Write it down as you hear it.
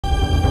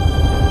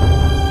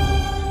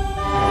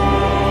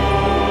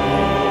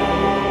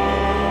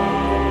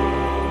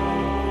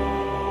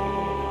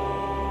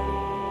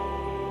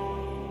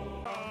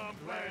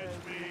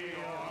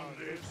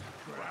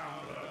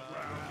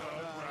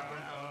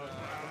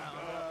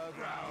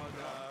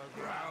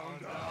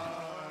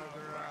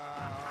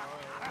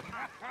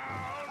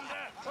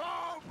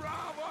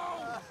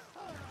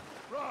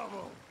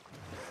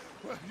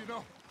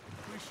know,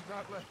 we should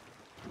not let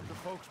the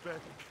folks back in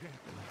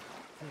camp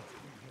think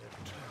we had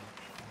time.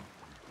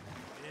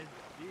 It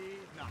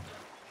did not.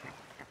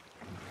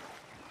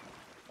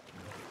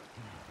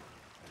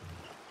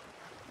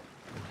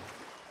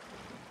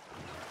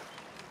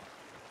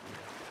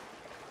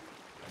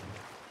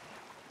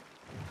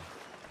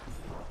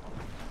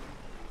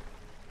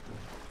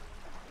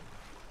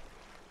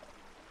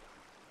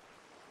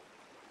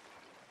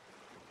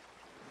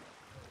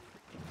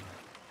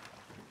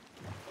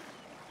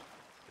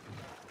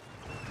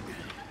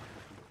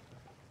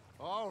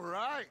 All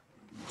right.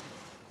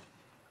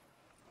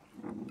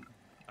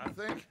 I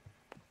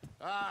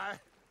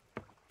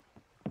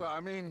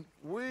think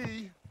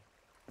we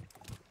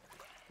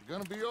are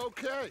gonna be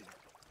okay.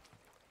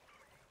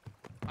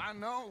 I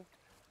know.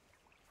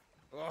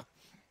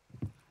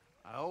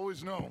 I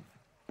always know.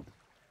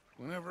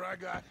 Whenever I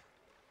got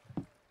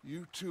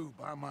you two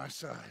by my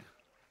side,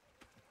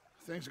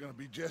 things are gonna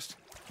be just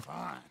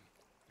fine.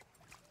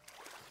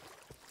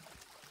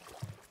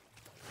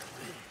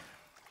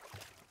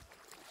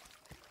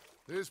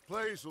 This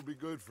place will be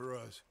good for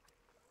us.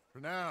 For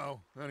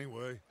now,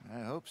 anyway. I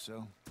hope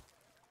so.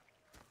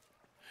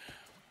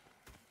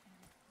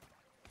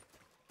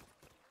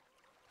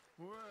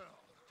 Well,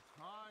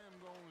 I am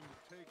going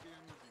to take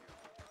in the view.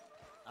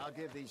 I'll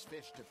give these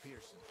fish to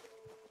Pearson.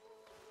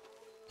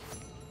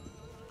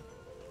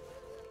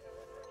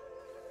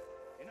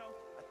 You know,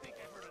 I think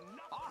I've heard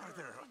enough.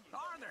 Arthur,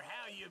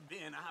 how you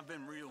been? I've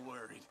been real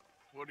worried.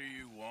 What do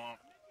you want?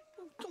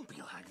 Don't be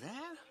like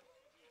that.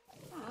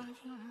 All right,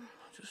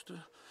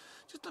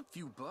 just a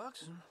few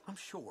bucks, and I'm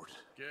short.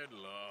 Get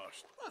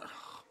lost.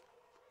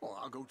 Well,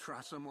 I'll go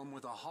try someone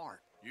with a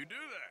heart. You do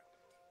that.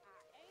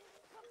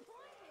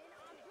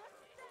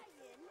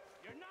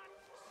 You're not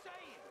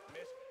saying,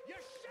 miss.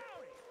 You're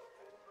shouting.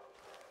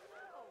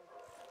 Oh,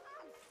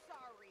 I'm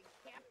sorry,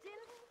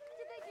 Captain.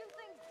 Did they do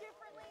things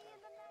differently in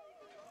the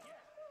Navy? Yeah,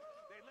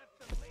 they left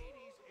the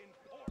ladies in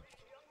port.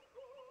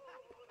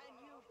 And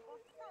you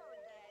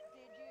preferred that,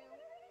 did you?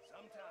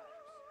 Sometimes.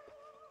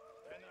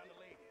 Depending on the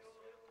ladies.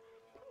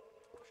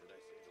 Or should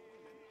I say the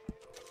women?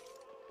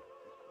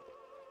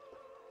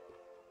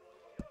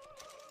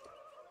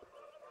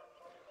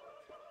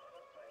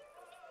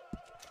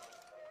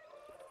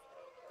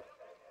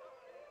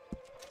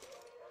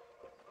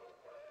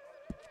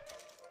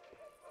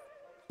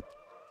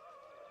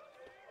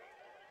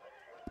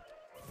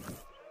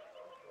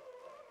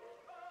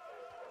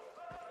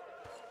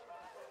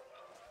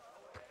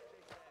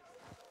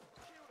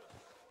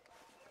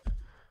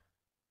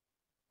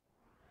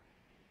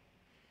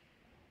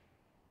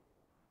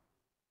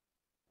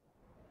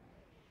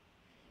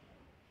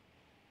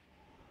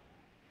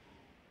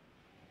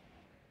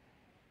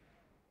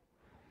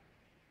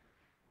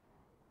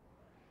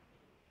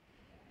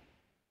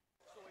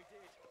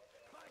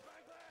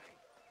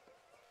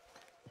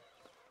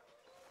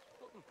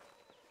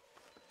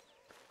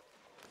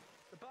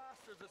 The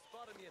bastards have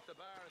spotted me at the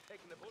bar and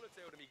taken the bullets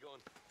out of me gun.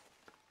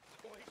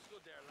 So I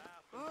stood there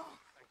laughing. Oh,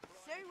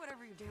 say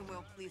whatever you damn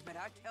well please, but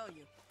I tell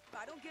you, if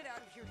I don't get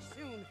out of here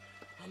soon,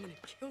 I'm gonna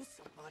kill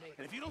somebody.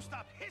 And if you don't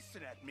stop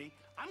hissing at me,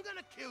 I'm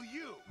gonna kill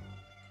you.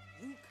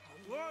 You come.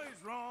 What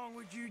is wrong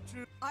with you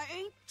two? I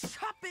ain't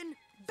chopping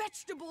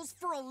vegetables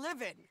for a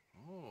living.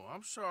 Oh,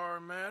 I'm sorry,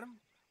 madam.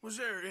 Was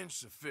there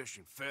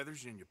insufficient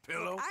feathers in your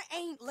pillow? I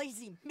ain't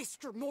lazy,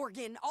 Mr.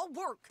 Morgan. I'll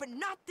work, but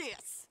not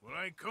this. Well,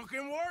 ain't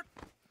cooking work?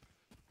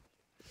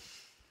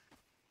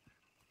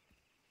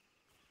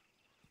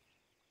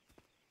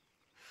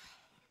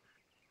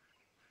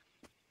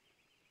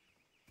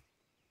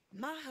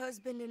 My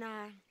husband and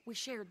I, we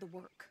shared the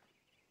work.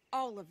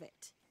 All of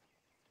it.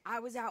 I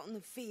was out in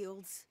the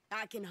fields.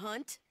 I can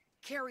hunt,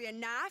 carry a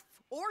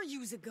knife, or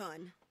use a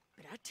gun.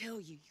 But I tell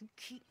you, you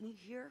keep me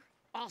here,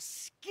 I'll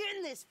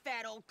skin this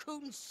fat old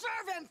coot and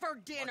serve him for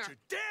dinner! Watch your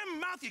damn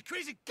mouth, you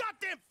crazy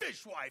goddamn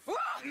fishwife!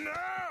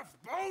 Enough,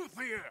 both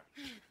of you!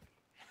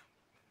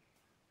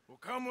 Well,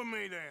 come with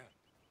me, then.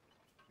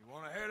 You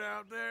want to head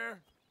out there?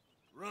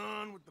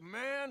 Run with the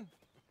men?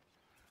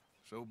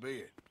 So be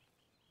it.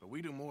 But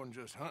we do more than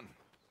just hunting.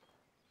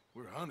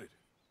 We're hunted.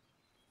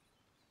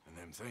 And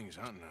them things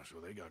hunting us,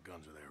 well, they got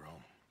guns of their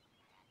own.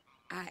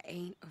 I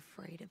ain't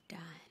afraid of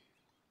dying.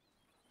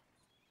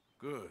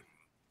 Good.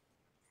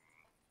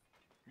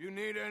 You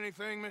need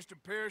anything, Mr.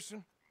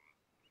 Pearson?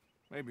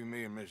 Maybe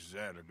me and Mrs.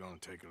 Adler gonna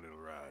take a little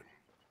ride.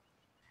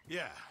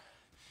 Yeah,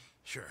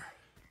 sure.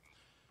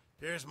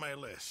 Here's my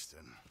list,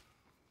 and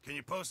can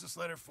you post this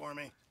letter for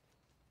me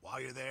while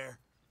you're there?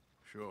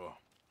 Sure.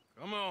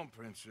 Come on,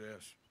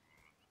 princess.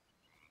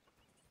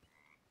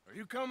 Are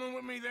you coming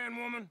with me then,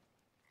 woman?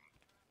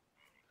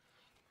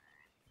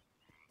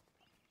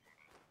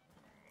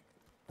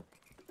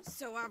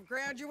 So I've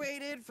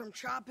graduated from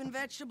chopping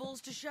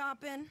vegetables to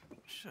shopping?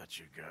 Shut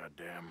your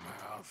goddamn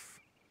mouth.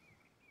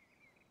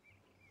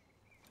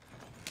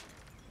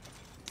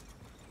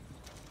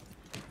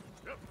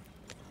 Yep.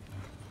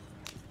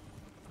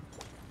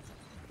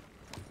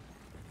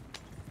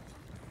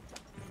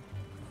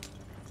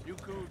 You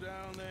cool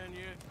down then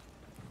yet?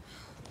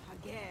 I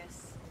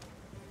guess.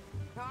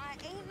 I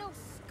ain't no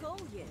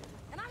scullion,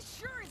 and I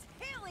sure as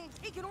hell ain't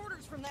taking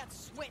orders from that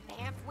sweating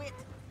half-wit.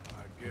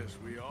 I guess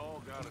we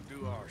all gotta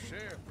do our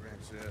share,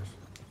 Princess.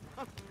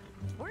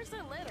 Where's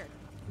that letter?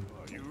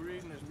 Are you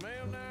reading his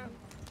mail now?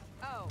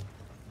 Oh,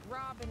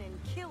 robbing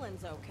and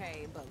killing's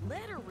okay, but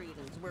letter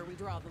reading's where we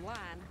draw the line.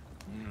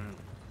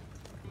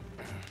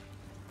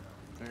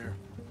 Here.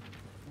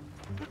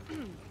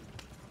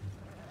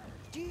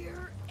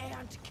 Dear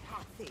Aunt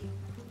Kathy,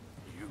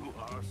 You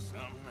are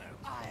something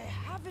else. I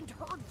haven't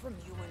heard from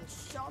you in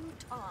some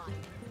time,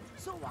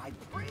 so I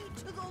pray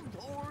to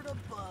the Lord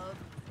above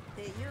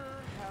that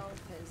your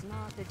health has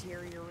not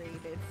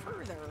deteriorated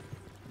further.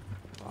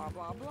 Blah,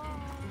 blah, blah.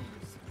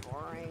 It's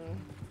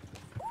boring.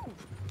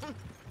 Ooh.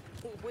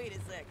 Wait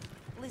a sec.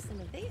 Listen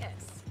to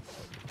this.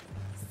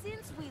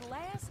 Since we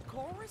last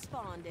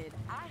corresponded,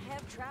 I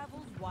have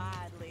traveled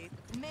widely,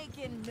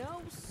 making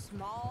no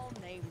small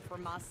name for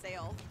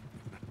myself.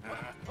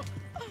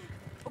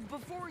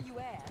 Before you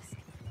ask,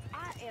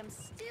 I am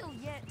still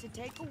yet to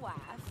take a wife,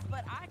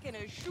 but I can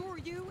assure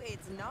you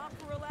it's not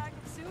for a lack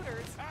of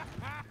suitors.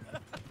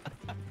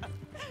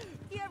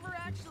 You ever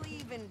actually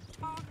even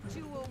talk to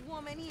a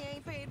woman he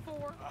ain't paid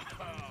for?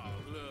 Oh,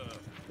 look.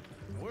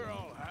 We're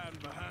all hiding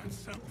behind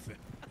something.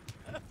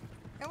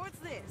 And what's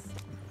this?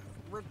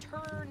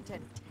 Return to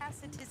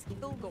Tacitus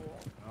Kilgore.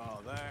 Oh,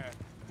 that.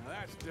 Now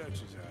that's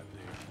Dutch's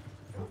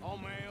idea. All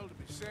mail to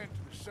be sent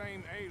to the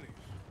same alias.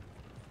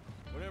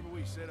 Whenever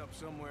we set up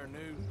somewhere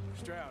new,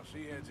 Strauss,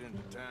 he heads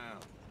into town.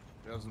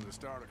 Tells them to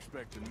start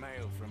expecting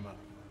mail from a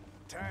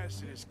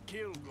Tacitus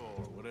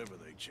Kilgore, whatever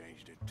they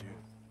changed it to.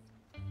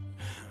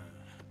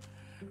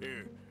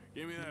 Here,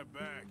 give me that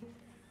back.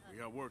 We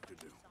got work to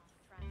do.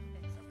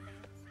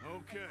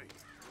 Okay,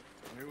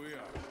 here we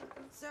are.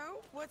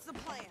 So, what's the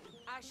plan?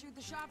 I shoot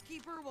the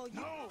shopkeeper while you...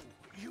 No!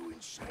 You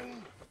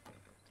insane?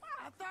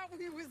 I thought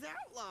we was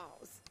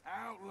outlaws.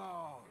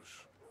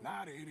 Outlaws,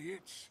 not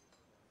idiots.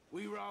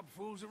 We rob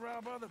fools that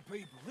rob other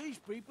people. These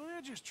people,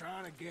 they're just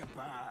trying to get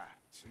by.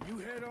 So you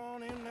head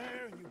on in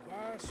there and you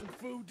buy some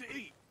food to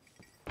eat.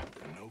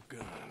 And no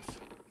guns.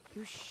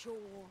 You're sure?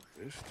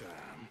 This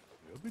time,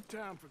 there'll be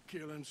time for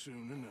killing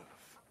soon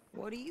enough.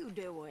 What are you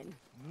doing?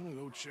 I'm gonna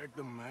go check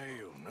the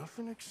mail.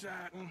 Nothing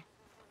exciting.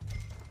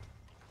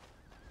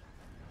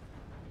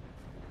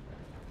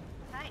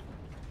 Hey,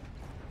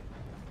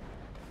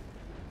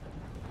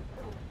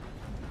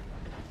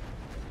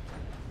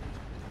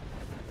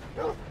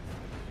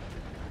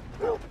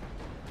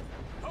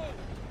 Oh!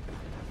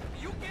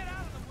 You get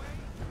out of the way!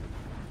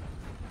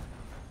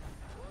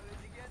 What did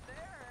you get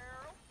there,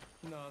 Harold?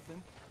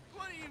 Nothing.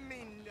 What do you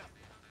mean,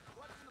 nothing?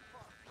 What's in the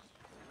box?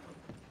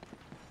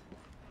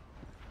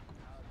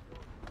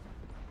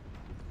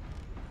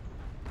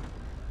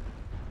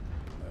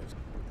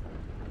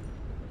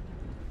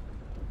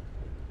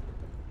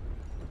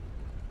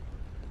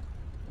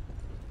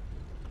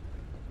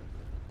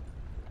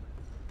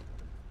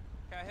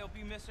 Can I help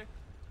you, mister?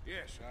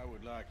 Yes, I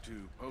would like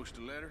to post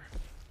a letter.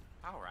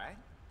 All right.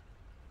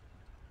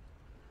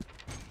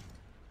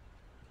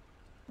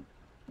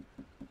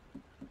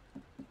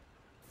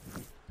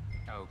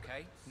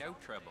 Okay, no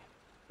trouble.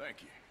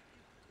 Thank you.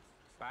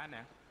 Bye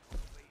now.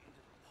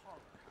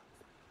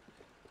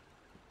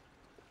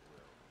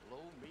 Blow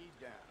me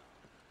down.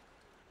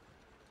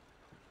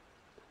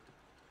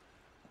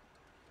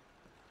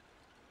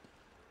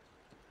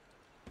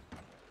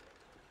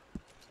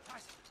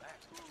 Price of back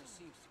just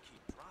seems to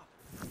keep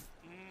dropping.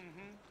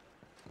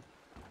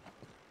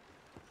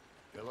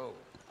 Hello.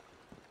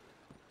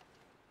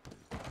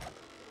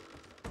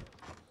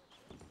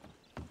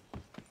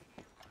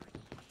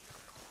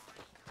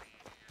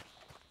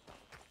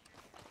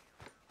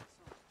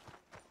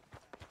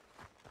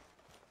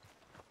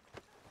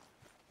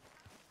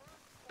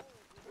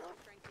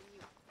 Strength in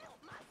you. Hell,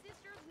 my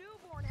sister's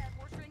newborn had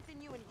more strength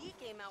than you, and he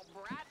came out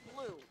bright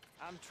blue.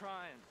 I'm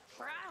trying.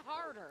 Try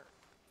harder.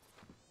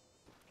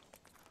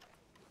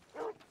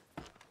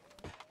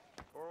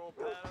 Poor old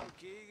Pat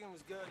O'Keegan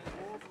was gutting his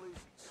wolf loose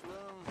at the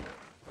slum.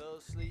 Fell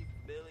asleep,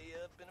 belly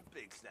up in a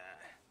pigsty.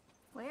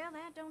 well,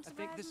 that don't I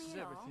surprise think this me is at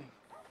all. everything.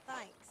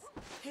 Thanks.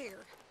 Here,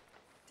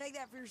 take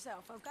that for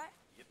yourself, okay?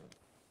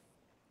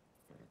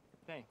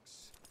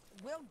 Thanks.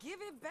 Well, give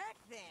it back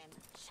then.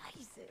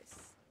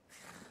 Jesus.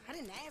 I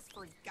didn't ask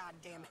for his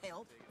goddamn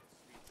help.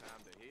 Time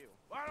to heal.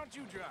 Why don't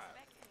you drive?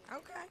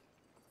 Okay.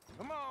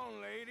 Come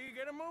on, lady,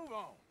 get a move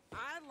on.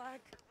 I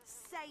like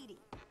Sadie,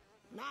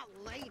 not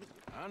lady.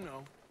 I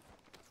know.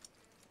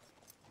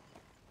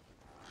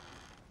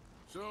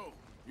 So,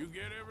 you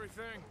get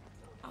everything?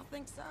 I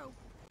think so.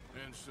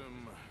 And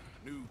some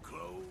new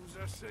clothes,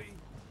 I see?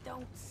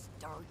 Don't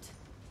start.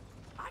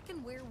 I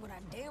can wear what I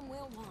damn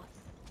well want.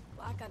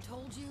 Like I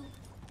told you,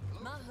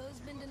 my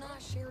husband and I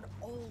shared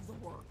all the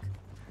work.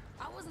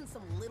 I wasn't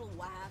some little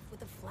wife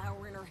with a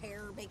flower in her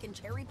hair baking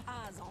cherry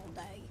pies all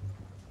day.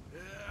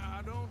 Yeah,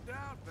 I don't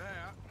doubt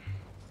that.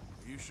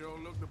 You sure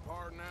look the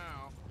part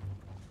now.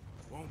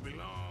 Won't be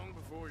long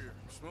before you're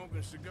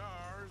smoking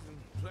cigars and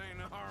playing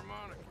the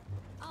harmonica.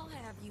 I'll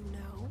have you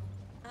know,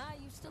 I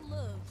used to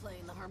love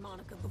playing the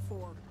harmonica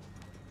before.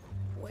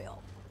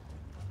 Well,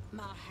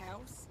 my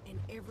house and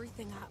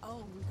everything I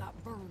own got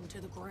burned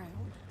to the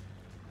ground.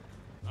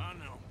 I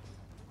know.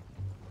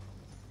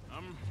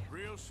 I'm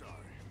real sorry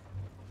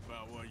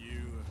about what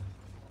you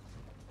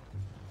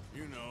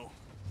know.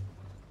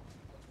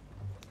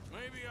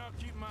 Maybe I'll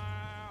keep my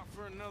eye out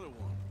for another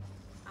one.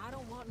 I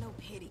don't want no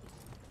pity.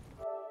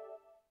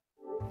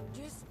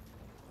 Just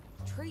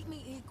treat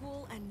me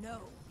equal and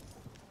know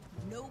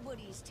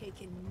nobody's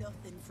taking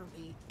nothing from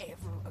me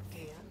ever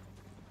again.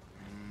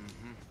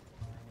 Mm-hmm.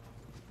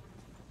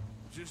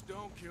 Just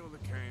don't kill the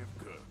camp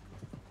cook.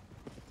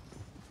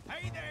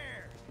 Hey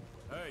there!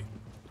 Hey,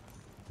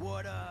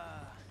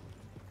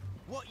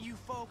 What you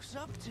folks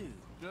up to?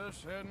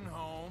 just heading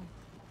home.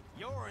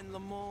 You're in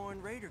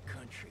Lemoyne Raider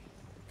country.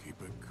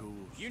 Keep it cool,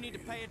 You need to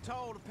Sadie. pay a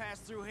toll to pass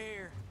through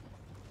here.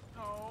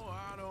 No,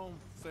 I don't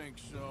think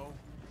so.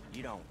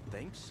 You don't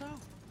think so?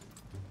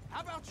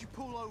 How about you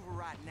pull over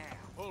right now?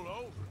 Pull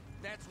over.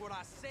 That's what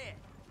I said.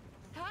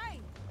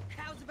 Hey,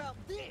 how's about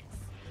this?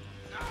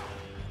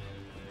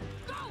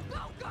 Go,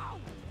 go, go!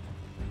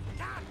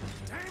 God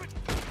damn it!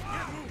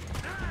 Get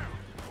moving now!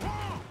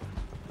 Whoa!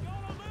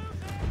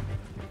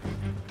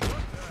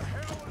 What the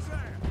hell was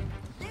that?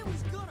 They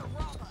was gonna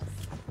rob us.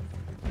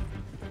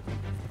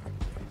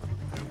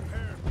 New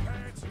pair of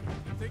pants?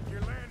 Think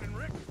you're landing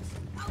Ricketts?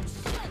 Oh,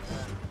 shut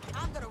up!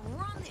 I'm gonna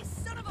run this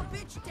son of a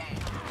bitch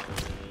down.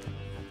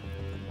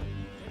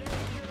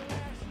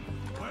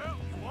 Well,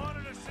 you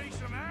wanted to see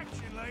some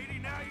action, lady.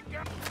 Now you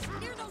got...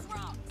 Near those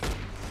rocks.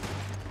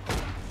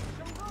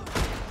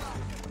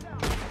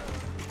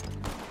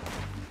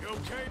 You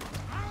okay?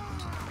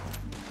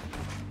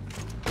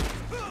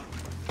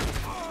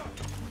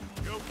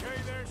 You okay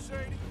there,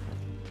 Sadie?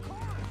 Of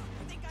course.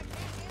 Think I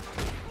can't handle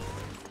this fool?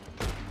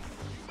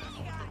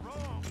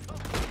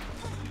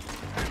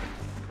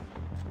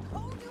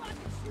 Told you I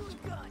could shoot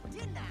a gun,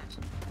 didn't I?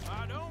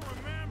 I don't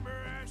remember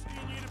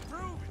asking you to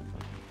prove it.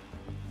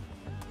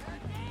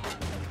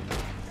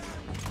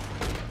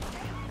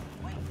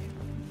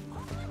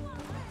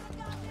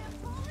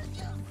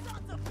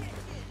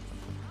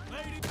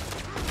 Lady!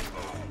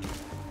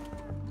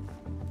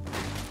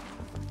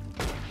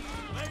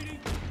 Lady,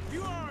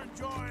 you are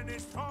enjoying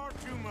this far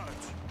too much.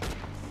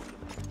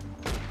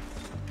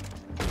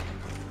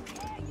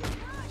 Yeah, you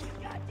run, you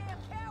goddamn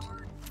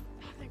coward!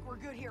 I think we're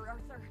good here,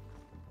 Arthur.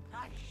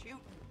 Nice shooting.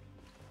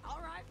 All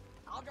right,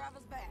 I'll drive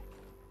us back.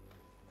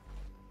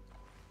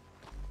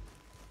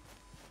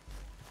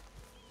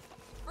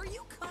 Are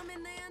you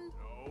coming then?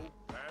 No,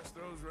 pass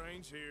those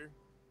reins here.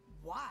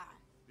 Why?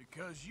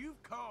 Because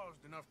you've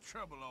caused enough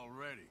trouble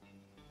already.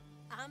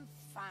 I'm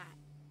fine.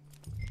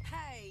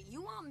 Hey,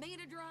 you want me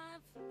to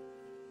drive?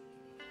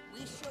 We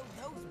showed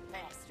those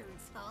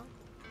bastards, huh?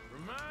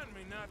 Remind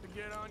me not to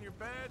get on your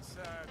bad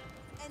side.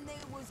 And they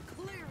was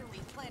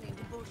clearly planning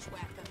to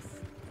bushwhack us.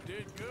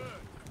 Did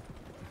good.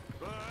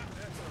 But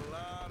that's a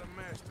lot of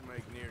mess to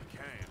make near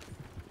camp.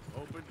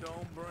 Hope it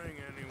don't bring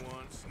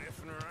anyone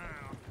sniffing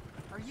around.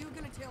 Are you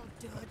gonna tell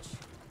Dutch?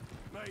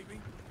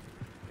 Maybe,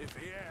 if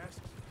he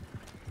asks.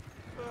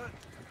 But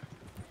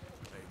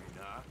maybe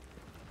not.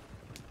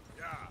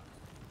 Yeah.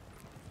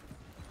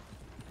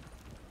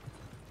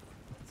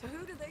 So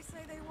who did they say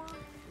they were?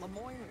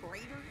 Lemoyne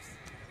Raiders?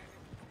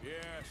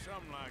 Yeah,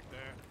 something like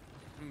that.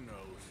 Who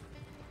knows?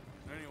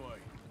 Anyway,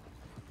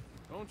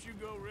 don't you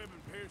go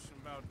ribbing Pearson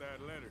about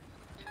that letter.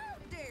 How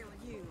dare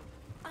you?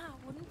 I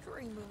wouldn't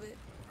dream of it.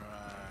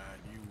 Right,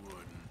 you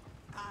wouldn't.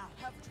 I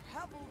have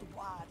traveled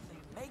widely,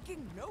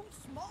 making no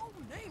small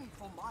name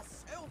for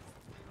myself.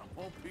 I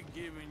won't be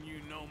giving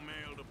you no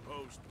mail to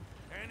post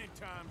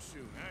anytime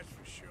soon, that's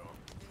for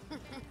sure.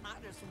 I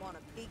just want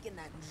to peek in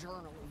that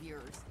journal of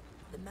yours.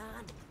 The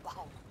mind of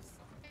balls.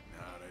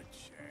 Not a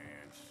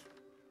chance.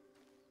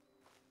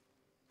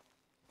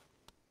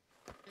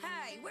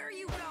 Hey, where are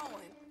you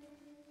going?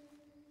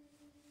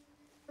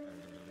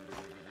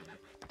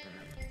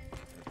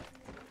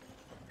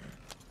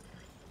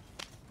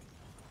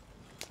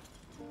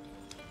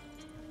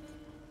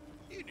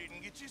 You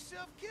didn't get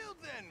yourself killed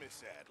then,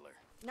 Miss Adler.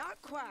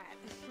 Not quite.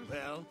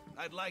 Well,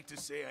 I'd like to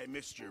say I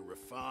missed your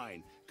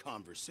refined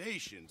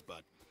conversations,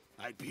 but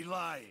I'd be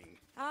lying.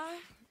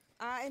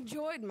 I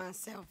enjoyed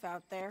myself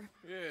out there.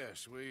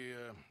 Yes,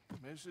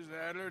 Mrs.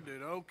 Adler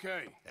did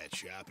okay. At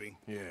shopping?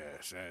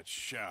 Yes, that's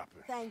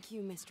shopping. Thank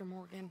you, Mr.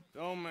 Morgan.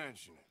 Don't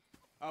mention it.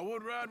 I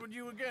would ride with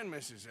you again,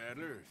 Mrs.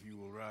 Adler, if you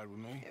will ride with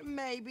me.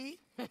 Maybe.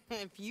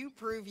 If you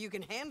prove you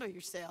can handle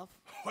yourself.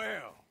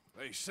 Well,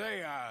 they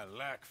say I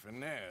lack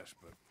finesse,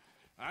 but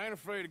I ain't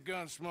afraid of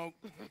gun smoke.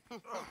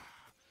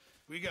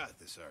 We got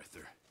this,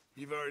 Arthur.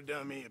 You've already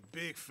done me a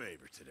big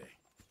favor today.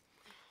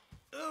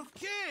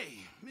 Okay,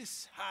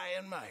 Miss High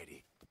and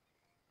Mighty.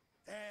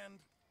 And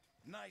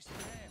nice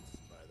pants,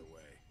 by the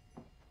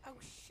way. Oh,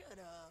 shut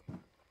up.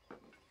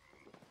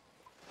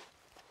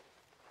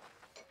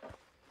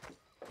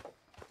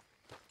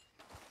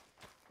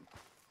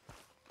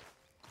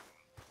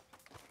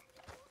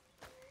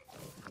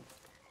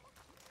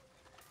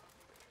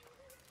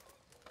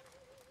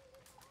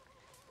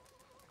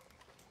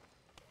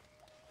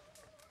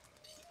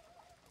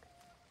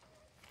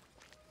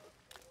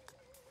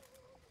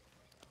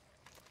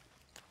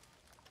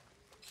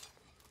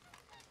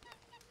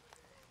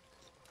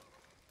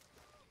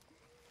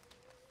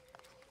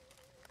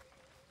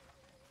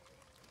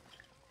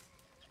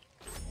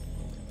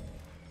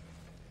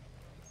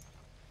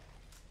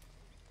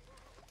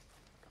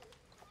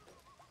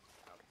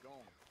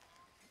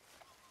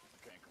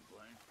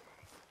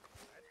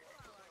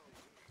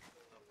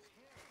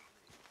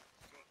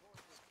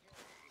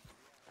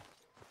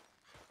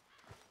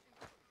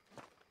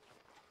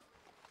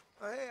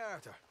 Oh, hey,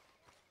 Arthur.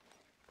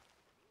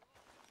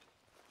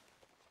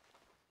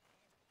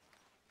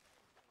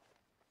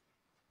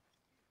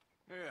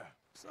 Yeah.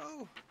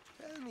 So,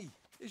 tell me,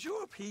 is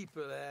your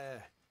people,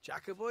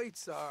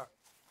 Jacobites or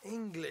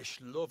English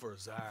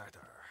lovers,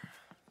 Arthur?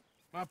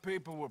 My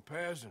people were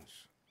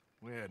peasants.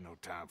 We had no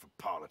time for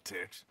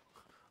politics.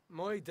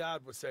 My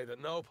dad would say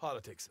that no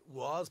politics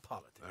was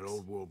politics. That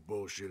old world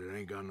bullshit, it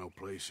ain't got no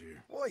place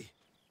here. Why?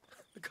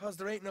 Because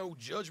there ain't no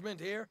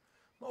judgment here.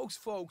 Most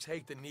folks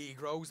hate the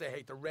Negroes, they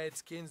hate the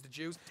Redskins, the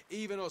Jews,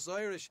 even us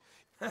Irish.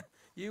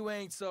 You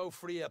ain't so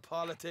free of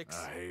politics.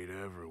 I hate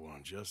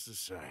everyone just the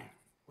same.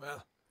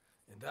 Well,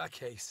 in that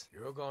case,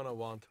 you're gonna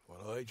want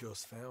what I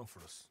just found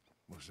for us.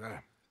 What's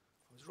that?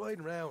 I was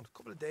riding around a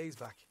couple of days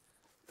back.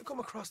 I come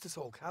across this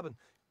old cabin.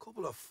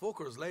 Couple of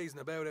fuckers lazing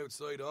about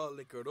outside all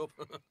liquored up.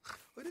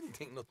 I didn't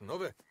think nothing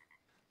of it.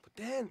 But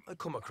then I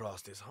come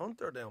across this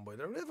hunter down by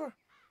the river.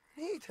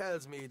 He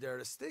tells me they're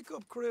a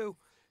stick-up crew.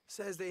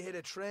 Says they hit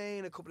a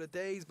train a couple of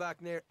days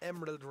back near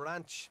Emerald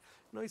Ranch.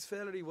 Nice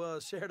fella he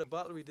was, shared a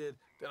bottle we did.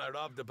 Then I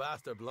robbed the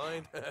bastard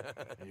blind.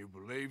 You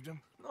believed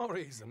him? No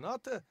reason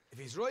not to. If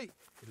he's right,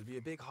 it'll be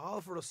a big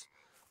haul for us.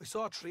 I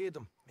saw 3 of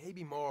them,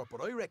 maybe more,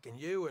 but I reckon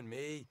you and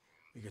me,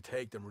 we could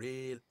take them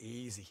real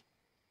easy.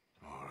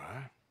 All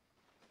right.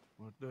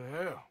 What the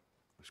hell?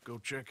 Let's go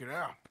check it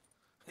out.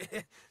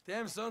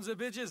 Them sons of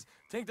bitches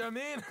think they're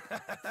mean.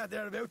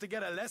 They're about to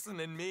get a lesson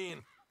in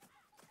mean.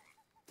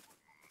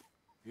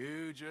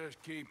 You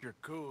just keep your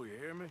cool, you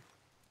hear me?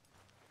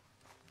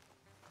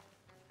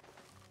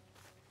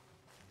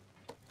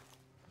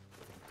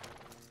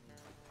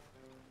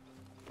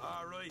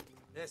 All right,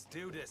 let's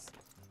do this.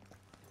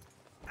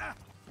 Ah,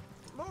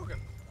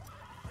 Morgan.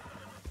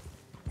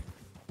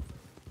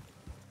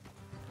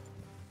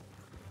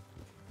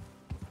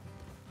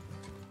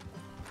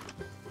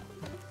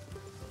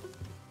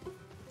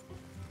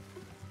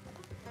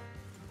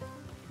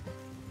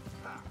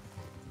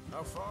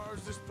 How far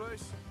is this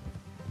place?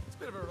 It's a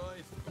bit of a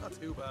ride, not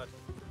too bad.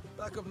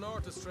 Back up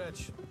north a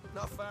stretch,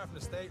 not far from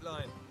the state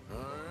line. All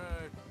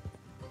right.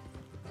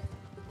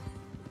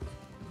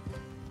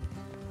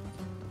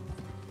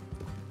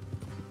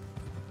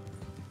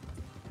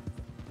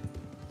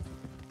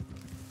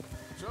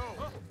 So,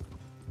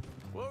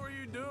 what were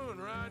you doing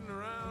riding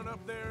around up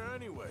there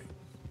anyway?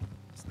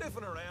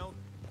 Sniffing around,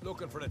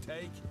 looking for the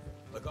take.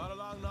 I got a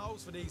long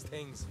nose for these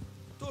things.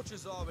 Dutch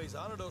has always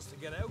honoured us to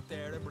get out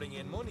there and bring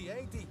in money,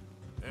 ain't he?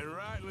 And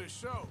rightly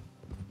so.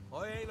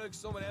 I ain't like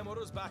some of them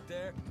others back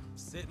there,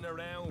 sitting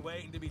around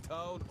waiting to be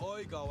told.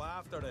 I go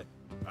after it.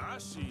 I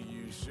see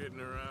you sitting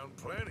around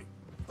plenty.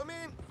 I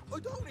mean, I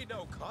don't need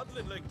no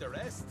coddling like the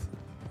rest.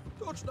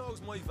 Dutch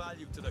knows my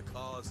value to the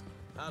cause,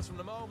 as from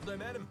the moment I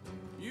met him.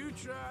 You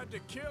tried to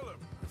kill him,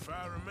 if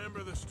I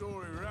remember the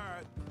story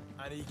right.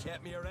 And he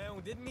kept me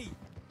around, didn't he?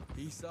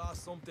 He saw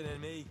something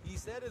in me. He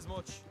said as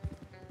much.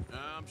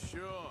 I'm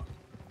sure.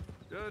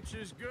 Dutch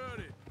is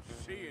good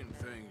at seeing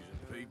things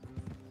in people.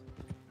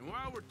 And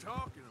while we're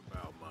talking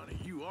about money,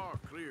 you are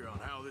clear on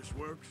how this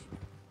works.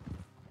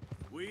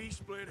 We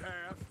split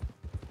half,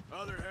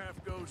 other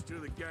half goes to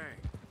the gang.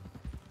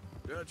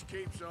 Dutch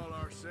keeps all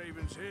our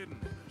savings hidden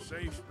in a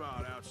safe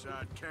spot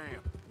outside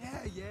camp.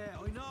 Yeah,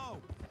 I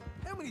know.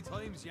 How many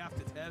times you have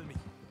to tell me?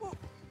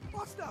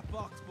 What's that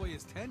box by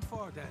his tent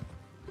for, then?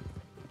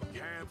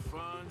 Camp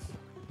funds,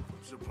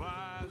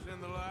 supplies,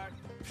 and the like.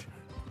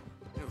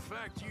 The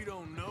fact you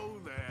don't know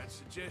that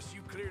suggests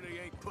you clearly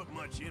ain't put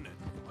much in it.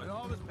 I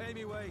always pay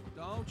me way,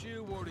 don't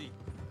you worry.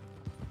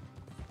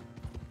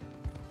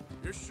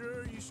 You're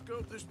sure you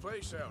scoped this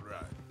place out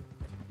right?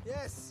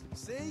 Yes,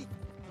 see?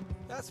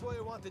 That's why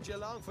I wanted you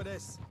along for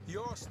this.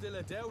 You're still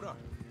a doubter.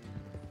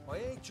 I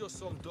ain't just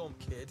some dumb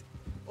kid.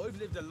 I've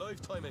lived a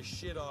lifetime of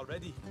shit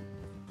already.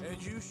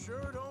 And you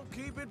sure don't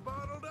keep it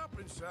bottled up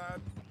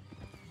inside.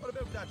 What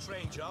about that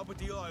train job with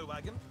the oil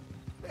wagon?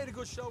 Made a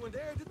good show in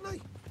there, didn't I?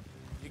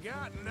 You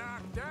got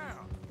knocked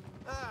out.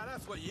 Ah,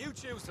 that's what you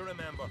choose to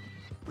remember.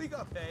 We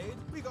got paid.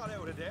 We got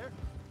out of there.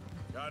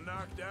 Got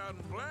knocked out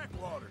in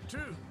Blackwater,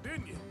 too,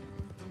 didn't you?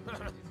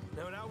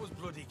 Now, that was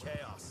bloody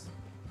chaos.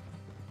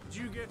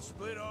 Did you get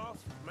split off,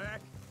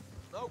 Mac?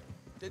 Nope,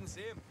 didn't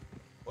see him.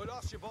 I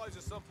lost your boys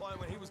at some point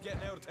when he was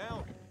getting out of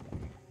town.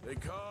 They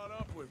caught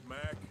up with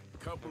Mac a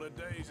couple of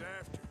days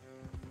after.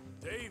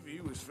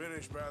 Davy was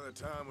finished by the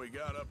time we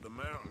got up the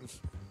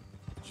mountains.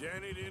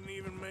 Jenny didn't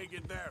even make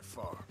it that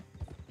far.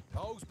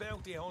 Those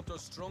bounty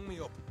hunters strung me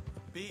up,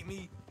 beat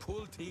me,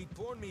 pulled teeth,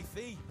 burned me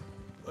feet.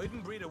 I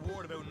didn't breathe a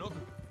word about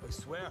nothing, I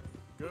swear.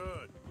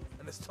 Good.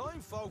 And it's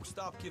time folks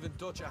stopped giving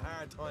Dutch a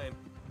hard time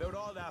about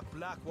all that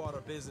Blackwater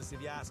business,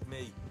 if you ask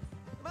me.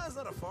 The man's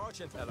not a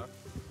fortune teller.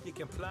 You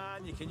can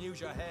plan, you can use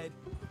your head,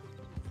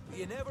 but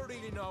you never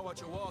really know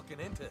what you're walking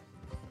into.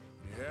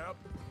 Yep.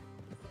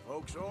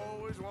 Folks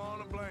always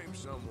want to blame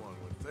someone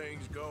when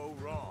things go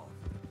wrong.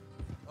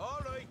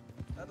 All right,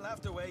 that'll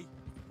have to wait.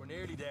 We're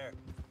nearly there.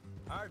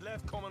 Hard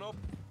left coming up.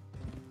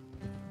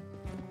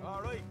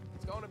 All right,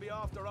 it's going to be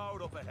off the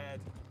road up ahead.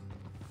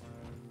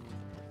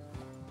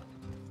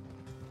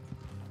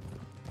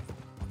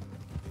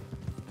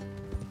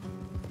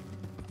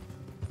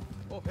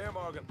 Up here,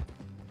 Morgan.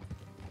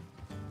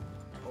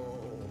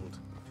 Hold.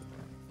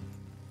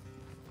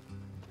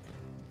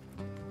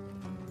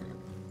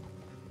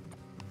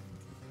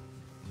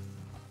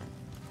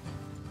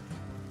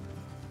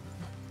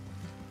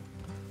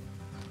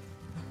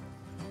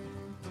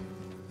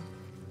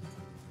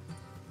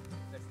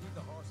 Let's leave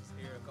the horses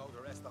here and go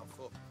the rest on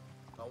foot.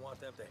 Don't want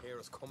them to hear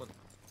us coming.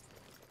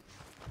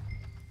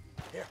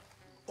 Here,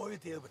 I'll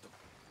deal with them.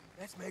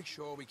 Let's make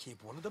sure we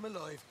keep one of them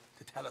alive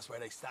to tell us where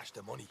they stashed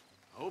the money.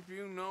 Hope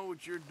you know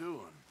what you're doing.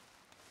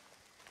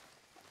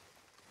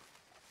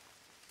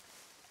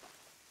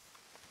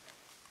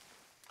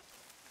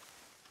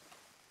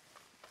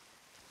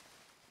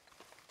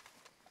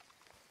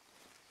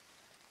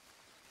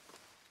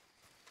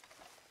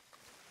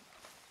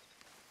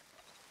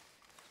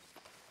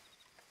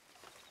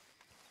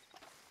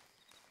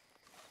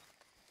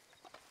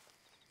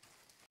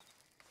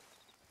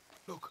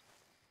 Look,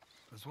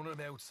 there's one of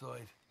them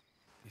outside.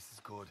 This is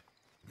good.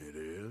 It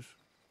is?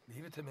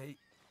 Leave it to me.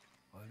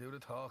 I'll do the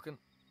talking.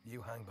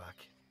 You hang back.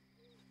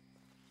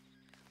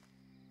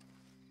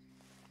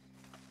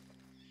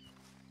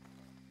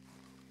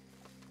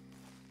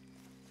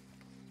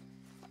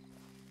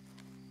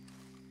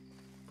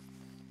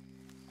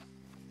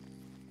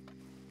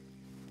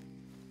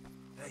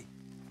 Hey,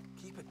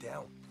 keep it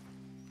down.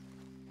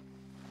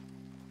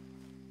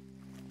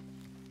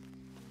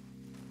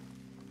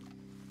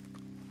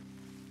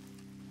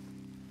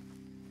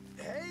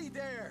 Hey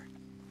there!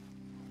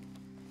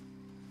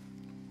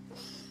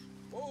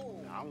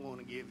 Oh! I want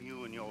to give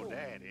you and your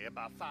daddy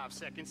about 5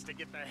 seconds to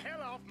get the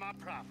hell off my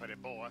property,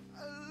 boy.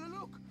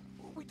 Look,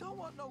 we don't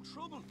want no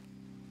trouble.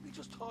 We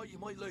just thought you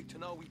might like to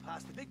know we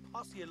passed a big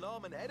posse of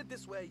lawmen headed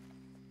this way.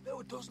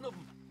 About a dozen of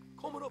them,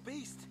 coming up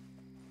east.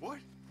 What?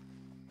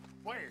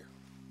 Where?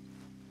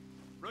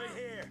 Right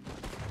here.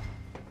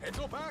 Heads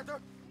up,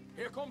 Arthur.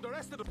 Here come the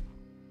rest of them.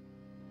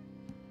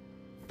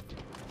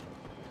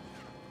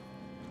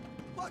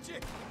 Watch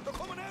it! They're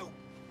coming out!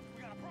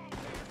 We got a problem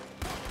here.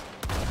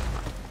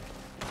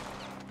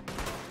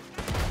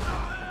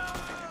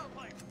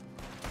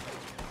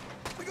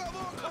 We got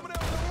more coming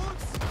out at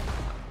once!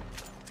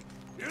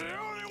 You're the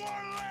only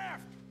one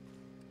left!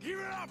 Give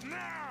it up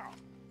now!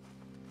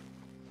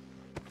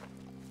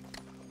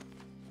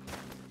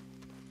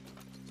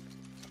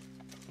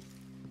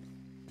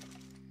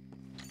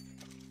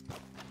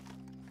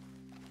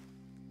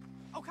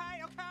 Okay,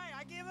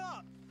 I give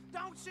up.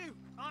 Don't shoot.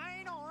 I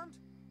ain't armed.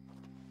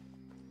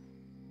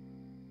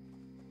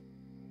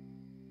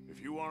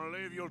 If you want to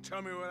leave, you'll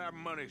tell me where that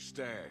money's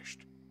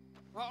stashed.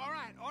 Well,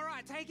 all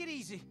right, take it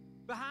easy.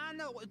 Behind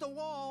the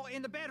wall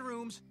in the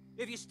bedrooms,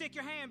 if you stick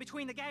your hand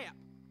between the gap.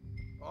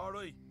 All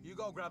right, you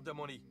go grab the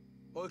money.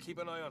 I'll keep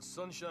an eye on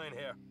Sunshine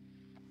here.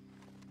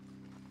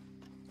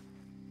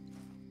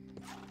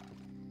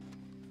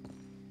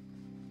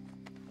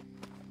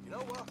 You know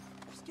what?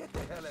 Just get the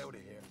hell out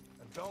of here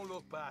and don't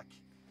look back.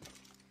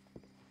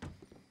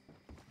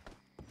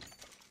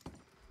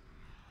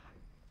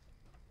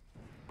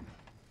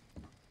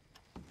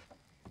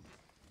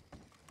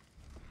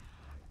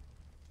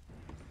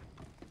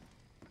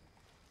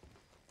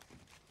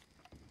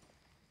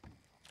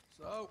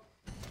 So,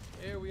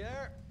 here we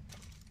are.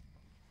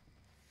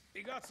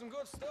 You got some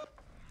good stuff.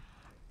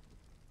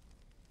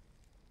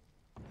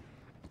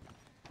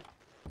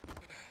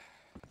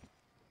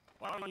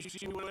 Why don't you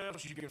see what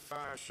else you can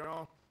find,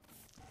 Sean?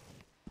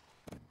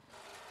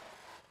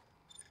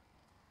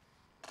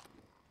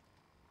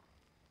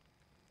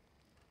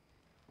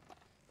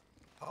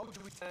 How do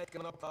we take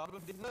no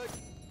problem, didn't I?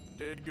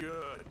 Did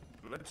good.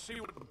 Let's see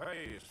what the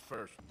pay is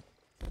first.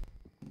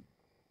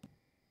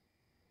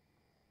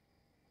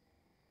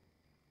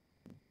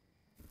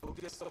 Took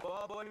this stuff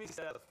all by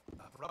myself.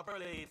 A proper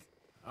leave.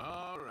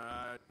 All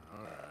right.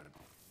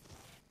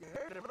 You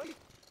heard him, right?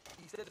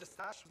 He said the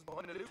stash was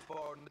behind the loot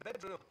board in the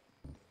bedroom.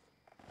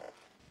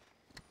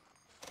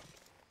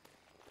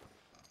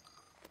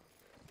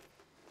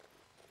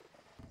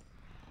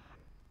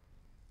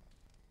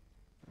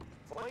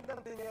 Find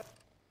anything yet?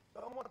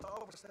 Don't want to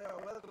overstay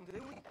our welcome,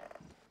 do we?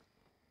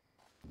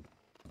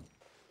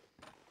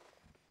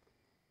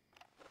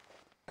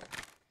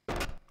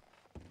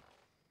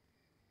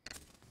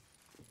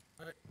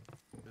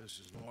 This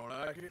is more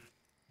like it.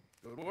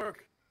 Good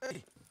work.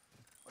 Hey,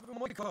 what about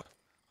Michael?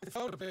 I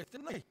found a bit,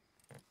 didn't I?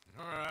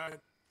 All right.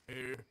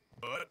 Here.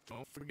 But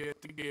don't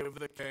forget to give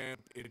the camp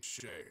its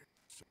share.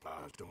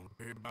 Supplies don't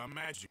appear by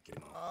magic, you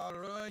know. All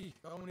right,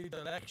 don't need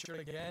the lecture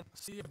again.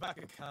 See you back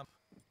at camp.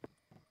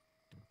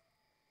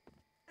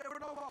 Never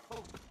know what,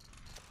 folks.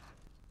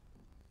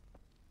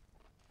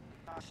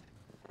 Gosh,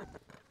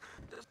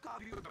 there's got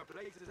to be other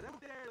places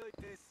out there like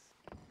this.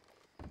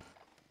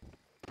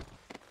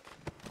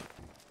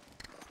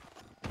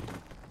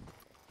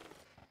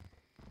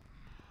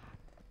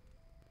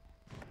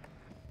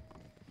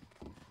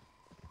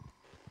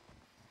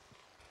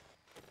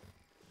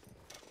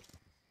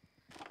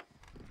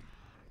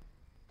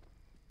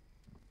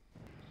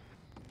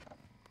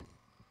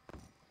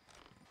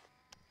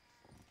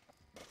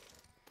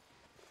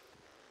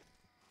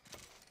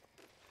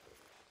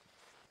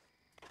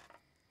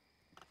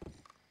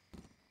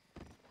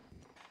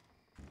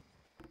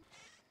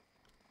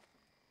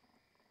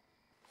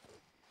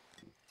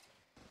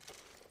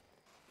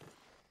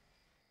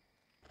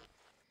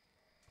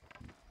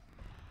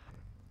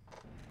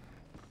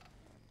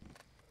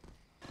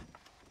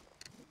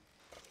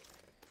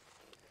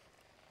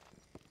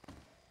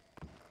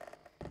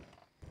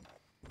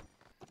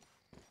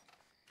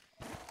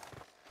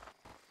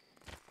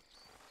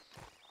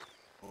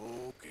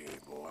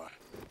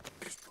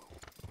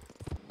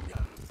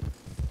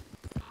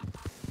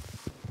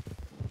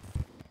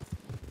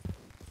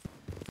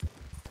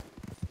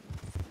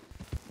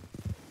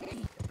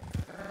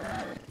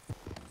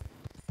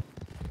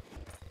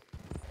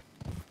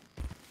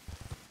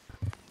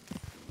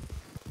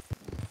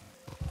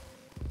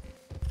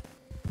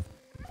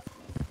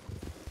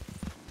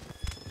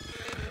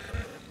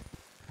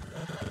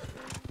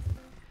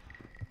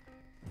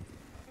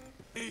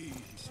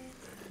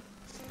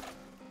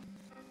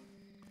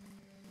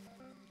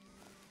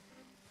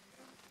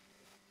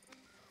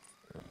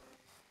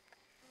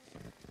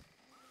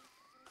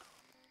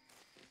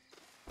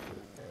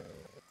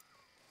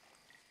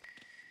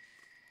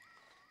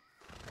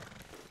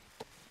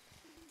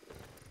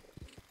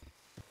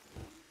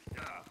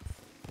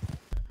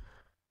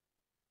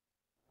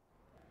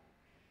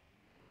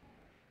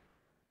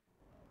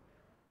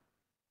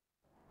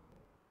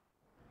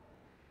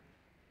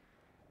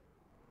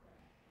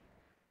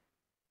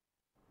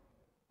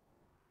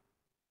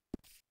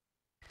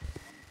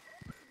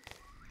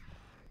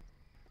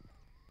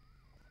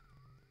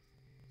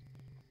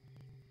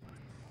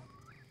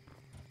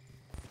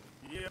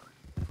 Yep.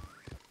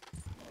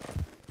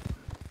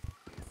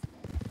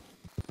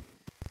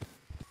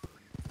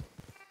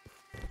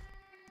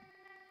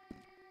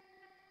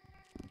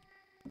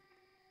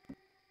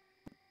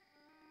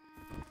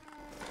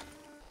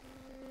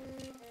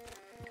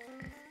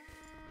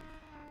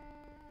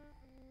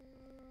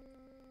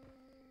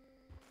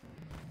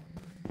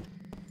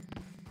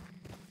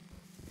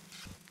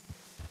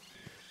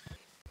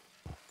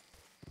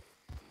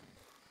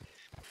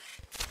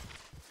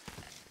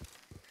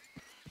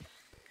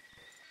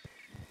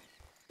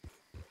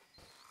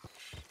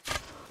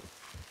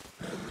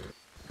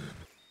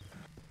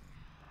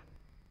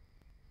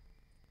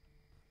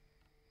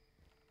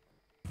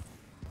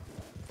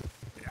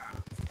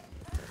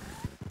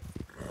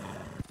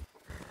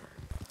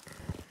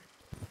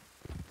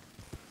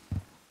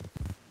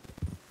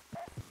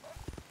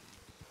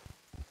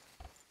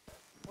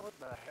 What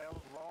the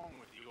hell's wrong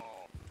with you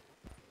all?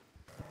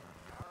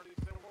 I already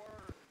said a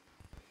word.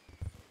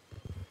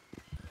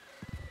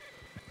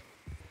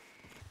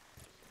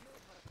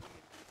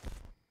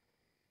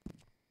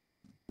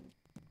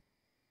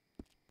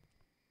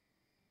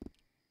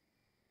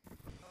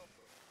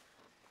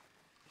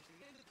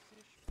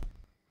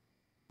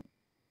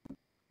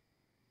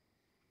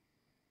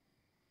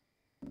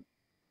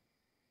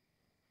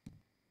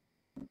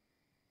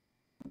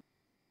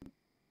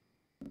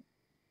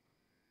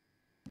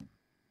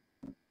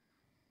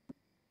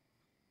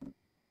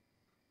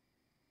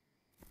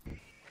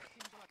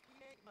 Seems like we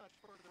ain't much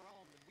further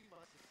on than we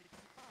was at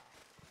 65.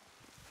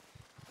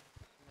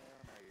 Yeah,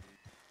 maybe.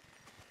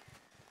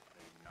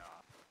 Maybe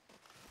not.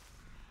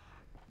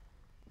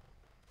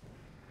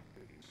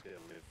 We can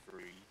still live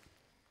free.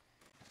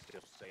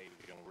 Still say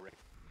we don't wreck.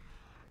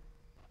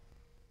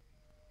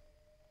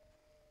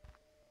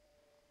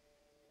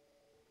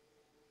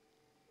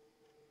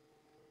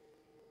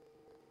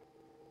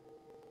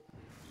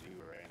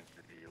 Zero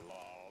answer to your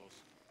laws.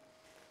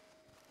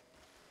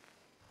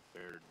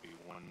 There'd be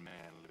one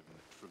man living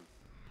the truth.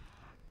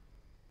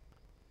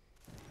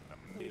 A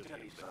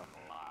million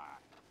something lie.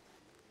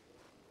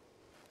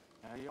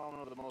 Now, you all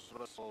know that most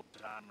of us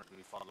old-timers,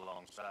 we fought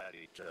alongside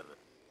each other.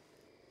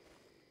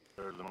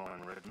 Early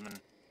morning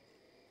regiment.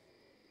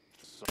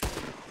 So...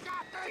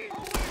 God damn!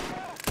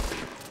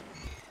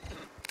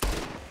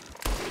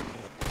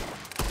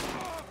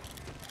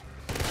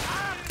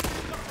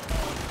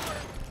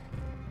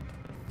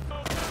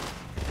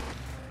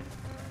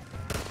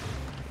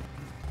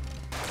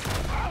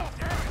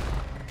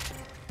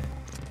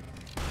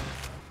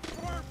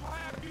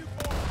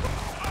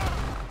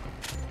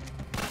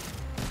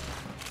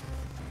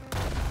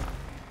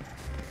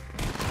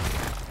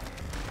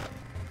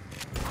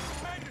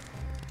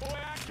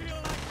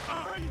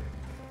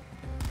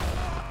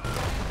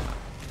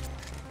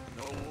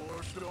 No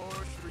war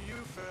stories for you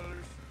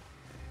fellas.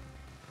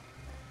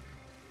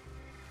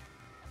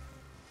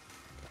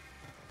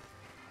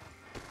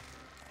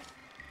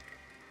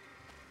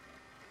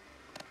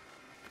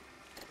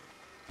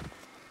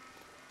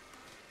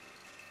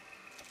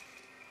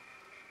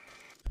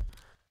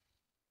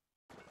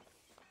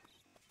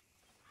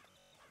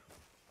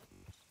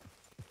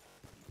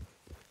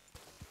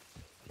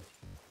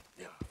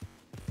 Yeah.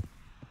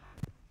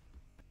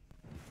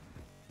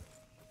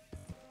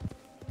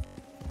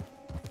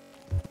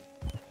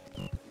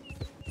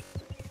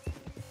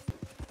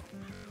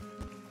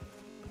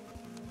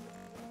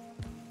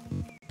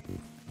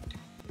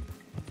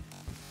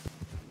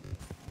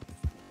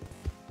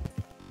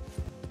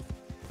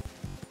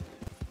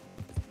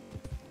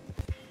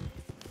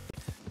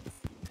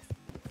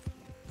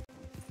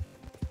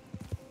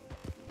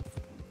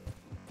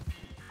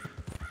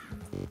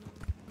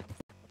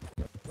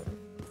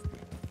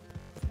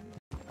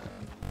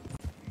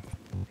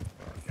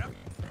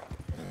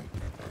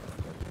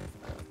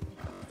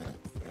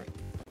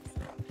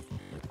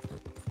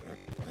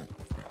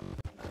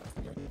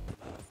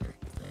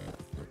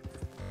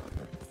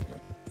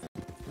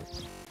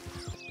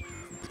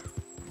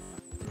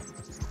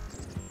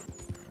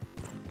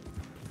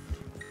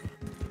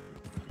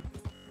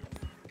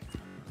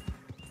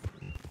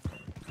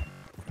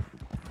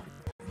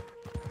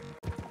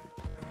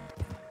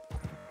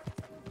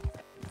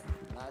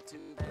 Not too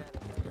bad.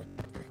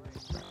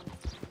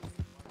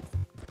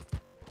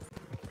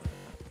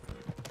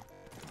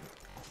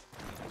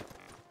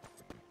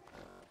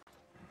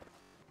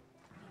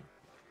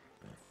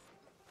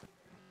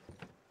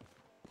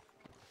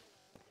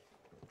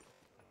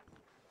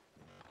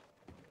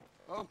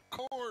 Of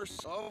course,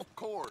 of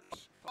course.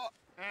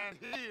 And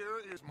here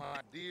is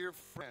my dear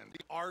friend,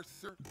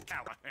 Arthur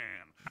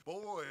Callahan.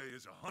 Boy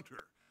is a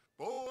hunter.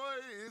 Boy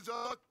is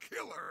a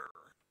killer.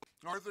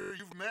 Arthur,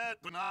 you've met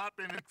but not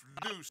been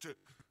introduced to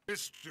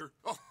Mr.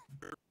 Oh,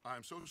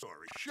 I'm so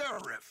sorry.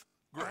 Sheriff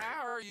Gray.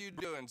 How are you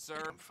doing,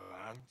 sir? I'm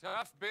fine.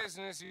 Tough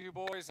business you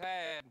boys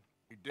had.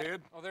 You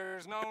did? Oh,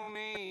 there's no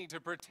need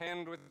to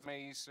pretend with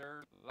me,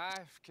 sir.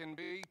 Life can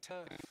be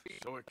tough.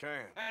 So it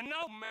can. And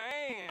no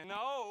man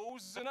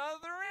owes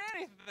another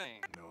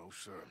anything. No,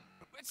 sir.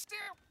 But still,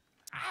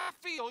 I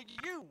feel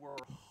you were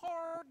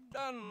hard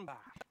done by.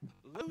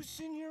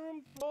 losing your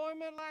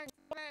employment like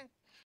that.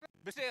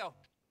 But still,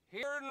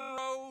 here in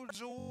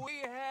Rhodes, we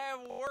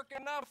have work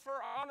enough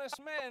for honest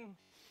men.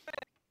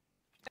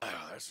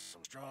 That's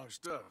some strong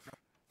stuff.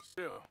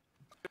 Still,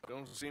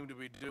 don't seem to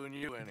be doing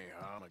you any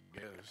harm, I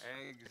guess.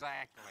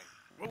 Exactly.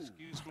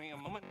 Excuse me a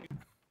moment.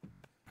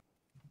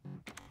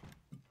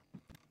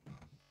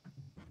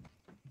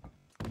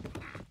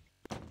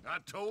 I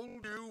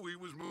told you we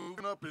was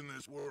moving up in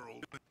this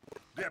world.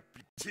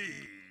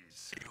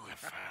 Deputies. You have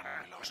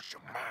finally lost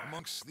your mind.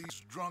 Amongst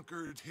these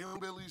drunkards,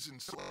 hillbillies,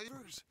 and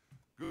slavers?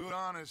 Good,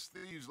 honest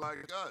thieves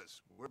like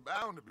us. We're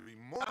bound to be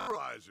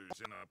moralizers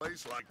in a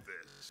place like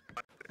this.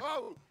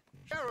 Oh,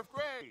 Sheriff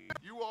Gray,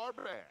 you are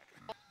back.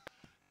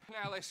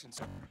 Now listen,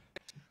 sir.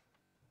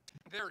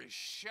 There is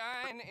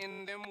shine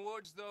in them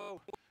woods,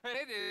 though, and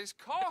it is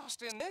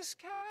costing this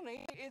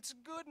county its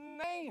good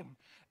name,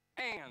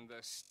 and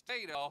the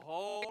state a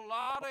whole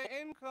lot of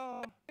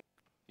income.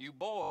 You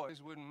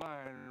boys wouldn't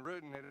mind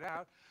rooting it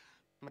out.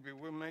 Maybe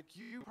we'll make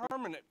you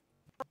permanent.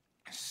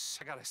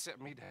 I gotta set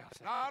me down.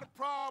 Not a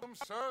problem,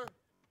 sir.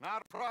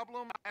 Not a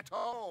problem at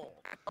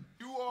all.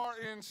 You are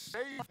in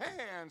safe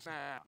hands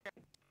now.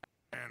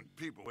 And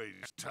people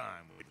waste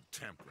time with the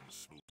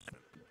temperance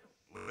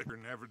movement. Liquor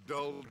never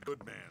dulled a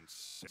good man's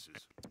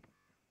senses.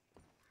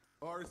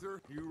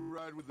 Arthur, you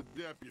ride with the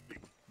deputy.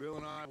 Bill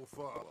and I will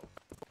follow.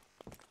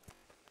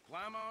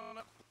 Climb on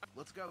up.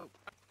 Let's go.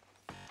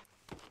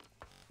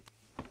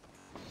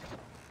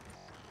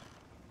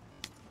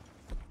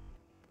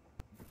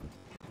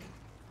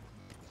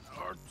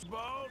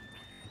 Archibald?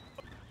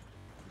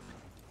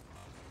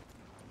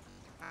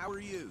 How are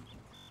you?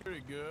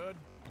 Pretty good.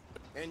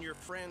 And your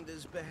friend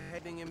is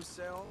behaving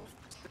himself?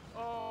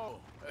 Oh,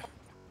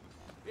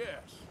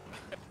 yes.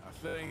 I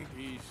think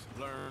he's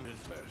learned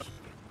his lesson.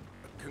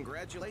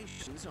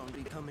 Congratulations on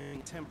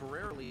becoming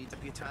temporarily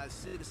deputized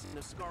citizen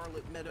of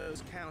Scarlet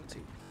Meadows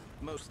County.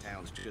 Most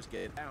towns just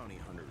get bounty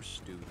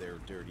hunters do their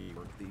dirty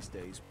work these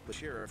days, but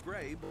Sheriff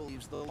Gray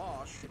believes the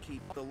law should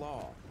keep the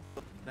law.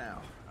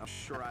 Now, I'm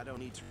sure I don't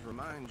need to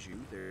remind you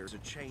there's a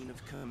chain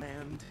of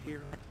command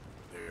here.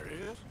 There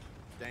is?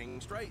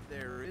 Dang straight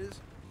there is.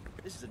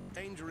 This is a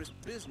dangerous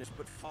business,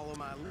 but follow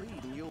my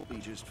lead and you'll be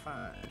just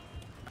fine.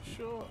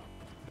 Sure.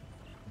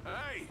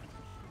 Hey!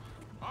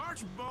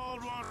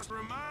 Archibald wants to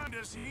remind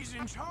us he's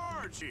in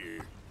charge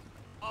here.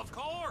 Of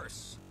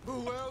course.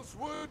 Who else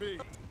would be?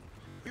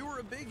 You were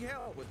a big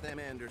help with them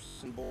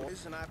Anderson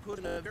boys, and I put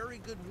in a very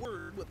good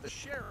word with the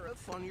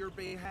sheriff on your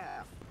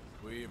behalf.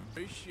 We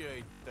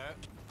appreciate that.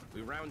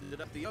 We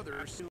rounded up the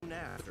others soon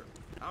after.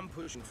 I'm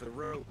pushing for the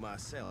road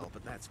myself,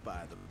 but that's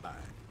by the by.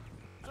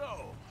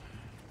 So,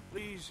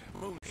 these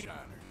moonshiners.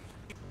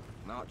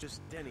 Not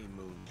just any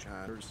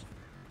moonshiners,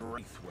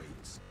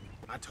 Braithwaites.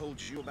 I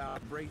told you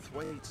about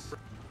Braithwaites.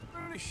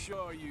 Pretty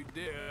sure you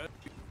did.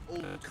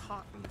 Old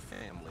Cotton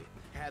family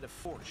had a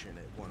fortune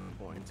at one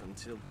point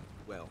until,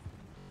 well,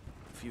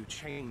 a few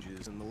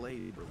changes in the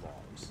labor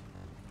laws.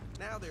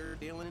 Now they're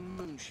dealing in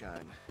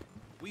moonshine.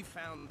 We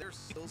found their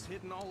seals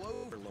hidden all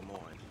over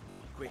Lemoyne.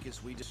 Quick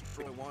as we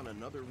destroy one,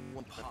 another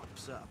one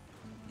pops up.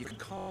 You could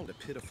call it a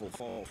pitiful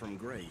fall from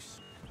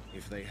grace,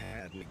 if they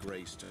had any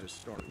grace to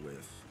start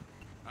with.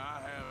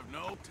 I have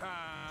no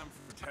time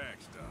for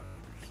tax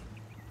dollars.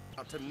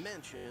 Not to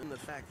mention the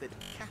fact that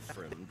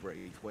Catherine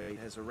Braithwaite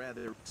has a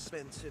rather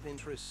expensive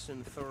interest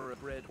in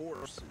thoroughbred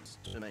horses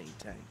to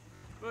maintain.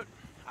 But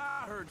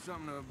I heard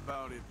something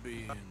about it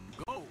being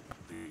gold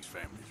these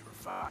families were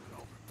fighting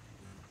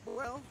over.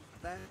 Well,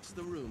 that's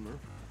the rumor.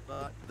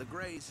 But the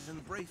Grays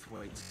and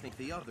Braithwaites think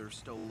the others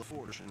stole the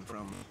fortune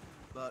from them.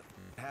 But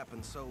it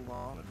happened so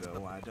long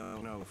ago, I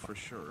don't know for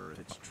sure if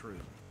it's true.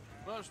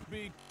 Must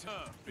be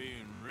tough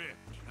being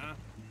rich, huh?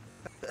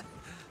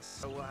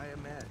 So I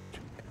imagine.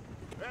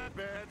 That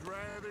badge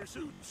rather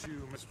suits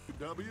you, Mr.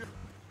 W.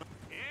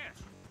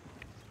 Yes.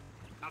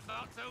 I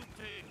thought so,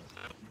 too.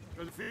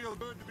 Does it feel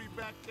good to be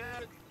back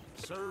at it?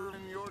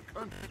 Serving your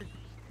country?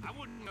 I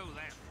wouldn't go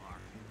that far.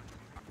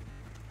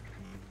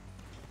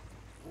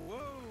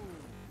 Whoa!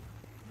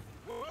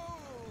 Whoa!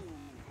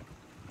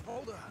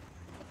 Hold on.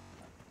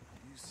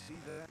 You see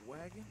that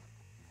wagon?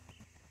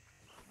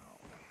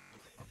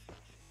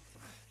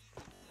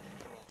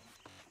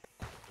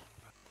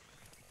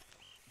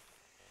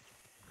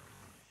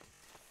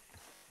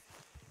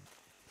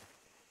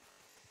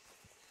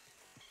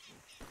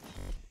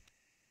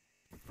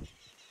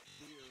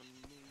 Dear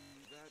me,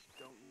 that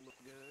don't look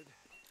good.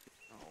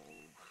 Oh.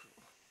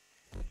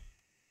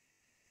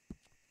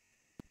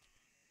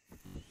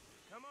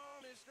 Come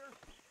on, mister.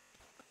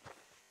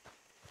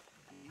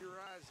 Keep your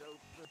eyes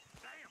open.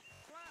 Damn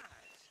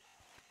flies!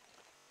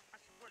 I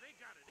swear they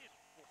got it in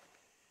for me.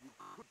 You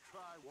could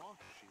try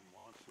washing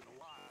once in a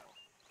while.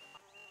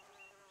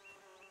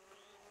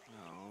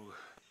 No.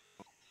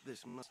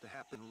 This must have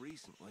happened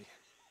recently.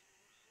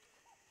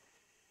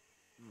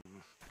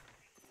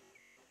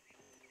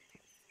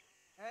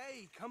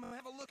 Hey, come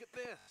have a look at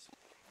this.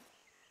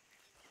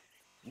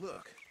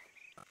 Look.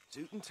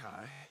 Suit and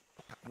tie.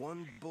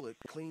 One bullet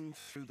clean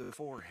through the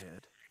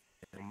forehead.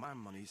 My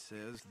money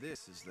says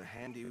this is the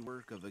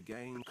handiwork of a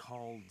gang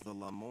called the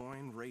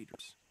Lemoyne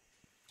Raiders.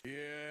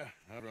 Yeah,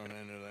 I've run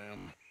into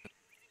them.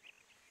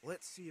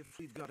 Let's see if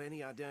we've got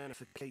any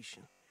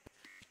identification.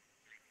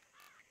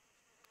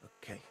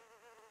 Okay.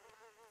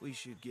 We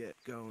should get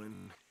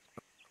going.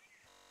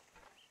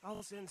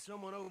 I'll send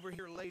someone over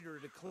here later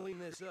to clean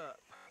this up.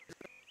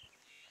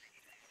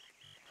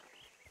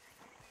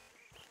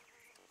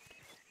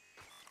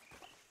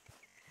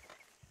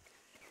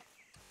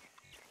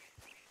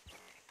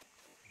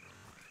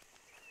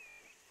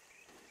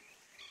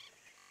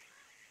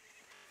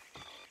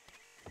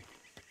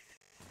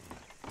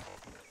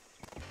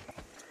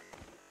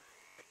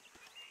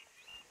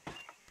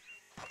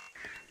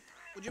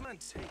 Would you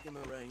mind taking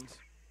the reins?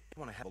 I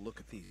want to have a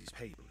look at these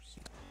papers.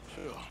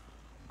 Sure.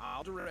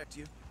 I'll direct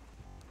you.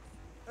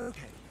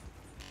 Okay.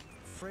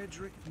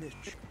 Frederick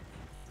Mitchell,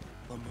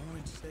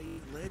 Lemoyne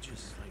State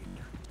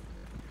Legislator.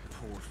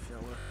 Poor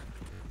fella.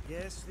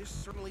 Yes, this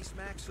certainly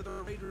smacks of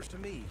the Raiders to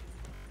me.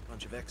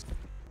 Bunch of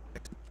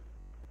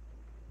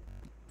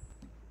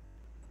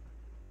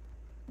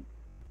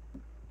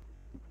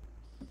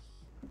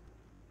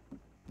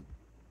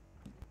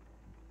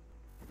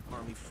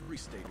Army Free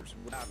Staters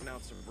without an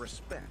ounce of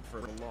respect for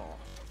the law.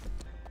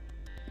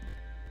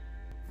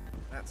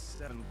 That's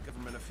 7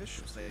 government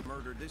officials they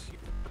murdered this year.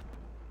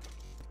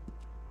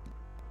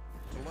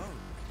 Alone.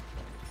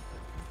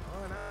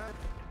 Oh, and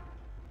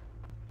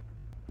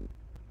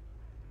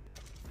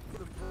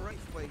the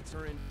Braithwaites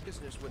are in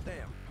business with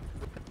them.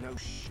 No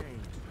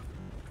shame.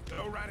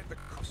 Go right at the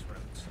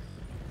crossroads.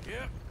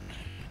 Yep.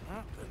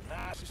 Not the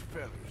nicest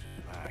fellas,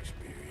 in my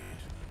experience.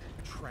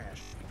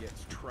 Trash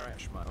begets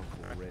trash, my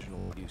Uncle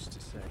Reginald used to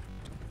say.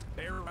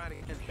 Everybody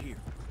in here.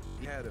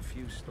 He had a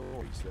few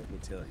stories, let me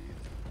tell you.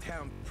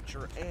 Town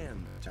preacher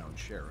and town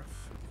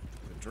sheriff.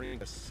 Could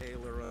drink a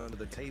sailor under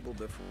the table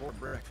before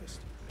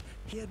breakfast.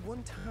 He had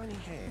one tiny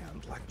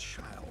hand, like a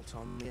child's,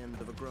 on the end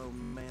of a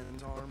grown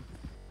man's arm.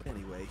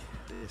 Anyway,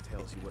 this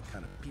tells you what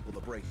kind of people the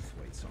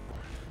Braithwaites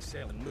are.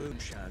 Selling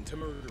moonshine to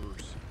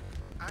murderers.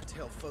 I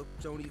tell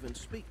folks don't even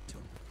speak to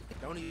them.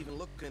 Don't even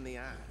look in the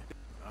eye.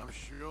 I'm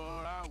sure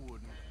I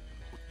wouldn't.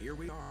 Here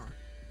we are.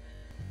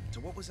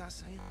 So what was I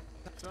saying?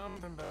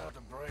 Something about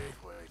the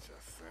Braithwaites, I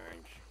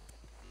think.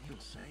 Even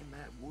saying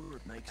that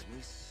word makes me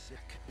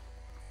sick.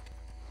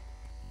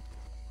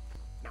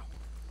 Now,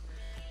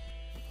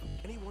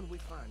 anyone we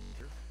find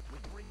here, we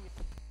bring it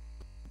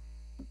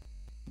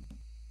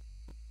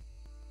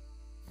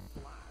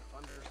alive,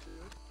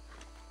 understood?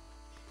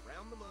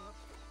 Round them up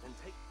and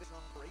take this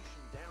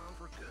operation down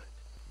for good.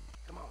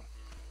 Come on.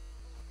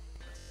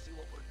 Let's see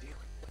what we're dealing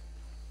with.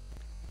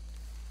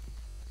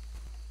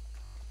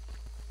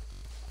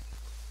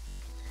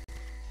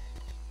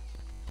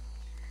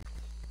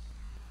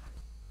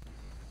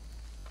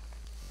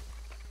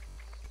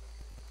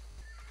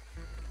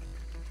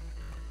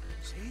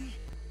 See?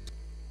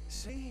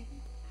 See?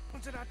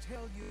 What did I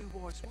tell you,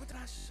 boys? What did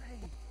I say?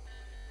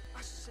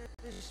 I said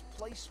this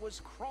place was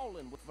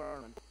crawling with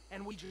vermin,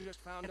 and we just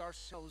found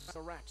ourselves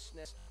a rat's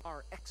nest.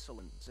 Our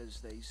excellence,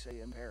 as they say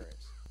in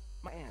Paris.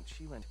 My aunt,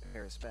 she went to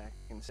Paris back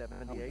in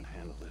 '78.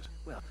 Handle this.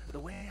 Well, the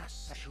way I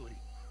Actually,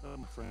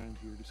 my friend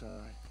here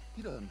decide.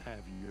 He doesn't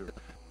have your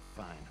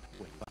fine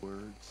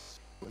words.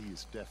 He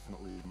is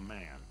definitely the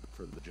man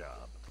for the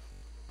job.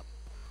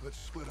 Let's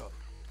split up.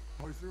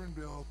 Arthur and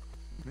Bill,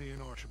 me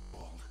and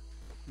Archibald.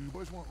 You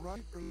boys want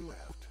right or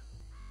left?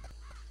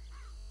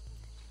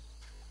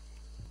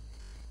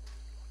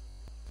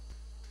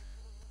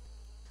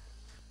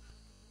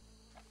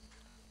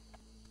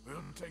 We'll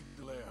take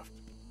the left.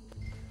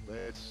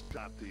 Let's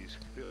stop these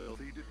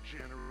filthy,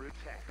 degenerate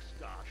tax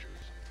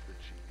dodgers. The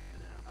chief.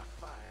 A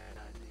fine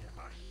idea.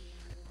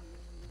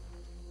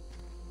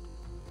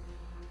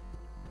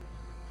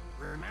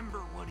 Remember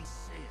what he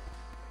said.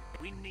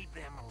 We need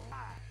them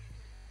alive.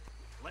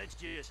 Let's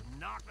just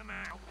knock them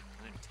out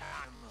and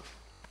tie them up.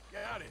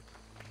 Got it,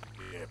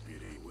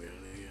 Deputy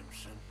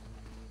Williamson.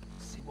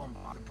 See one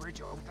by the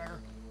bridge over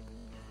there?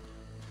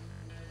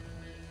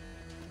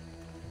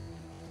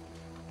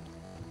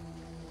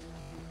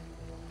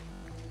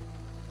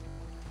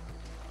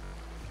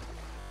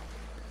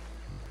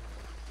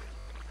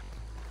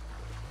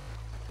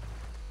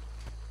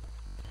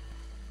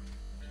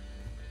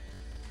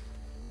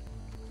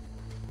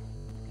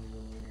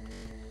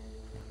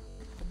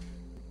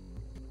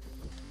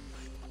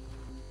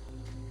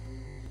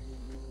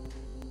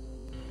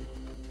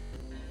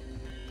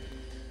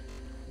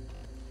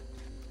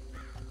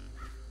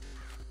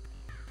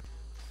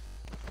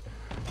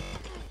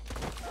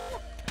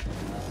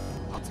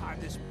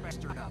 This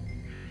bastard up.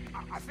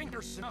 I think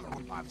there's another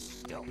one by the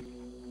still.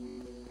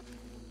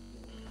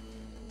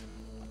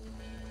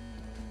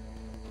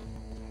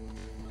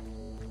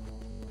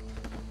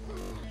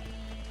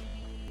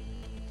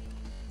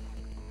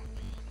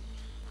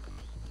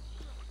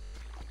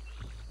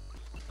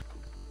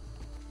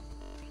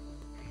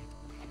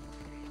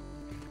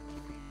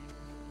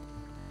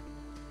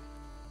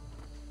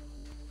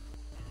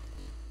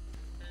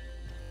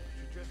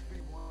 Should just be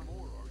one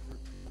more, Arthur.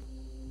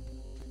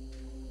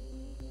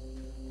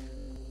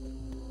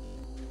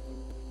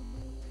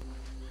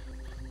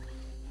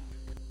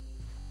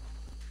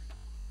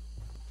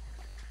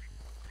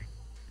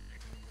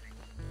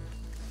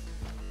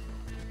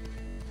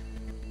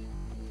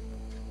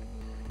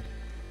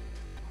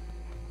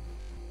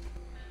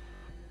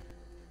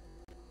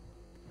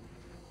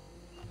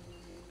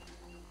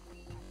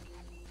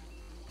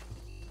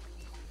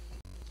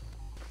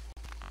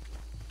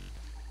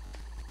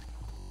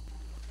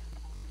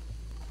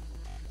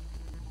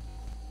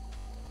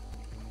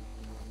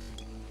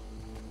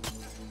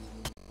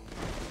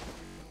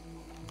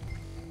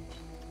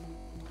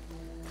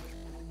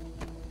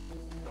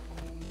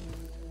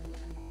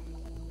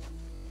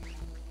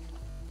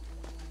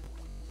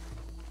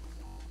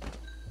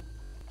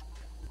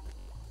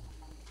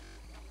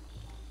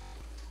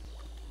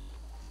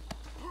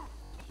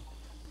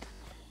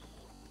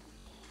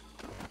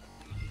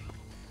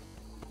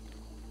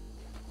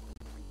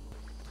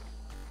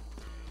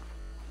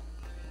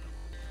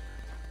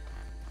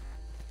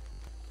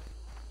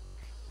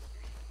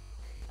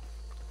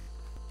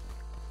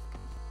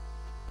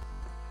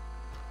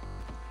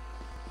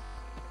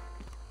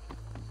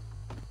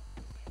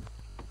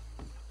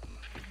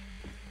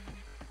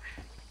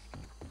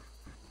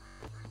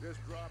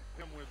 just drop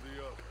him with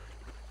the other.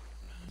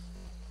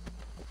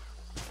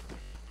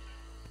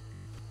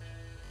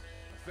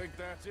 I think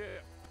that's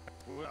it.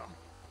 Well,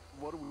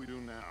 what do we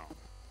do now?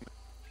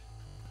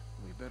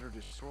 We better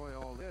destroy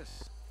all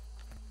this.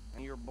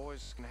 And your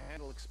boys can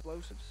handle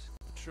explosives.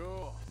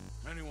 Sure.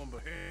 Anyone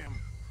but him.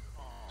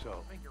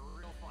 So, I think you're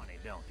real funny,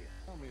 don't you?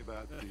 Tell me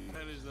about the...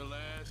 That is the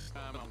last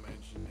time I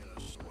mentioned it,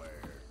 I swear.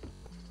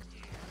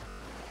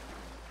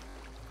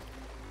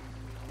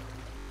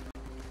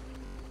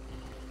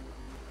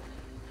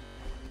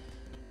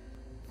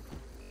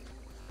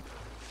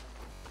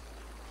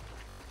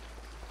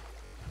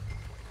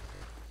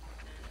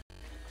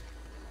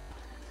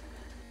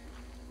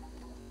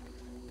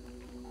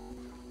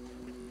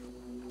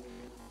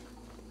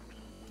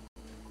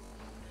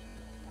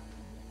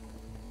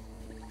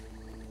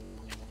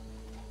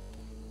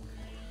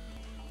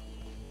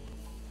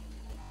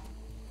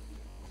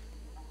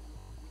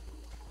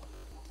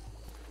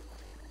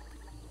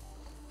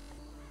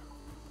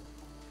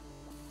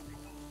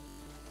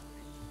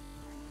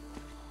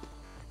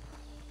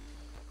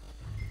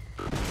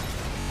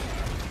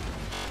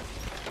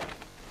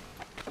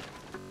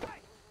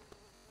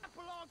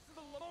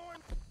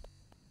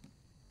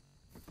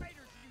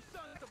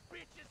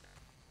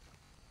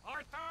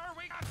 Arthur,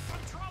 we got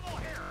some trouble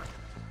here!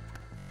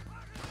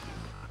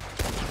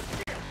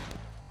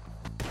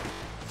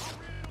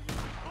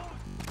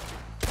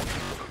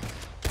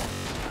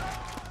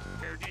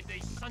 Where did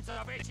these sons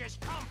of bitches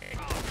come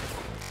from?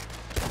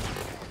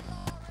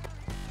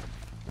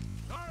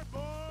 Sorry,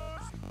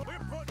 boys.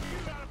 We're putting you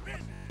out of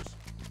business.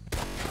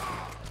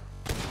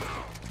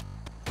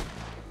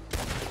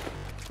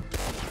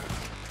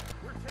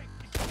 We're taking...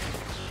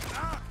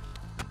 Ah!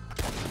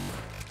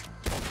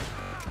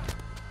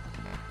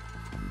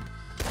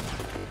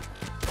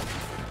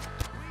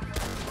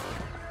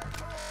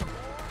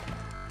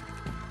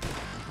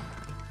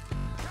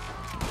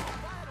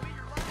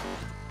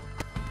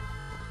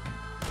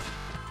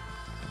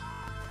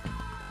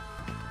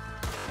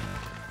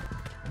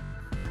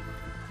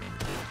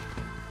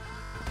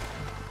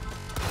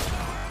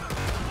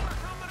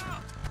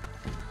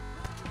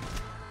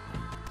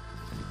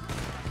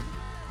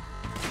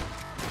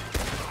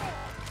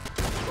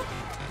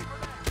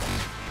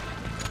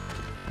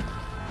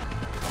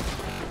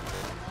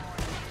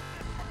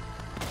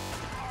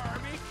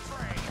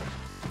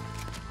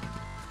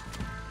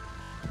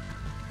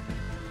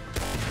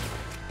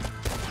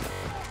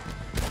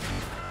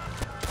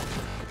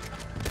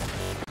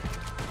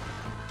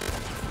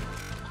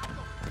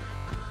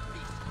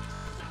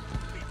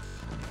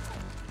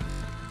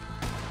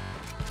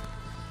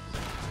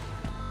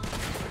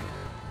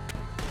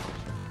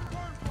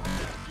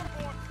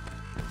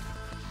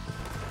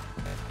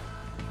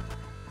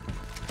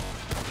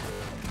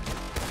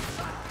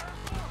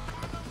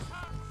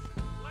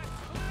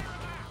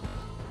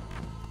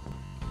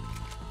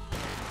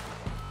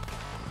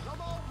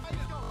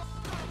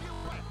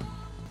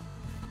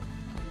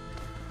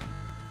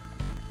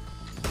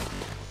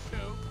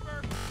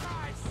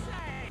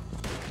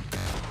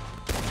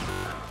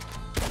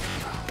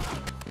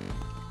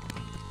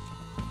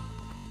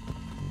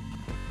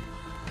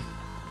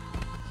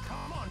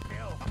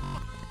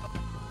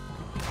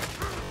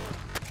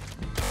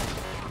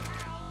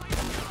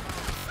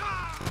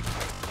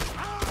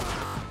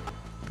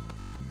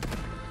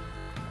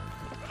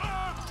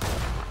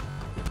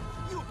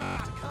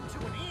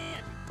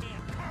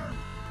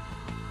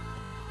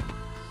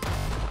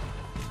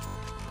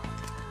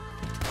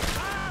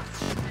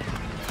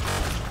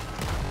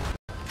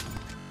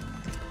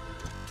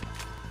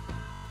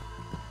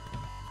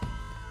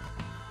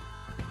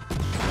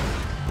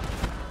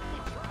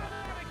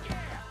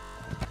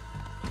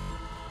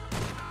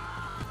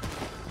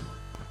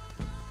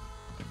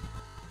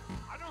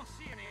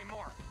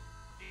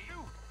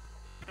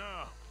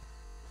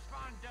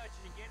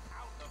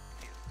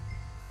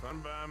 Fun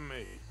by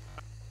me.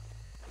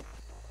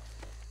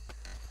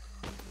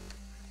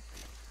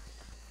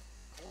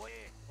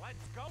 Quick,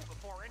 let's go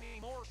before any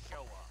more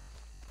show up.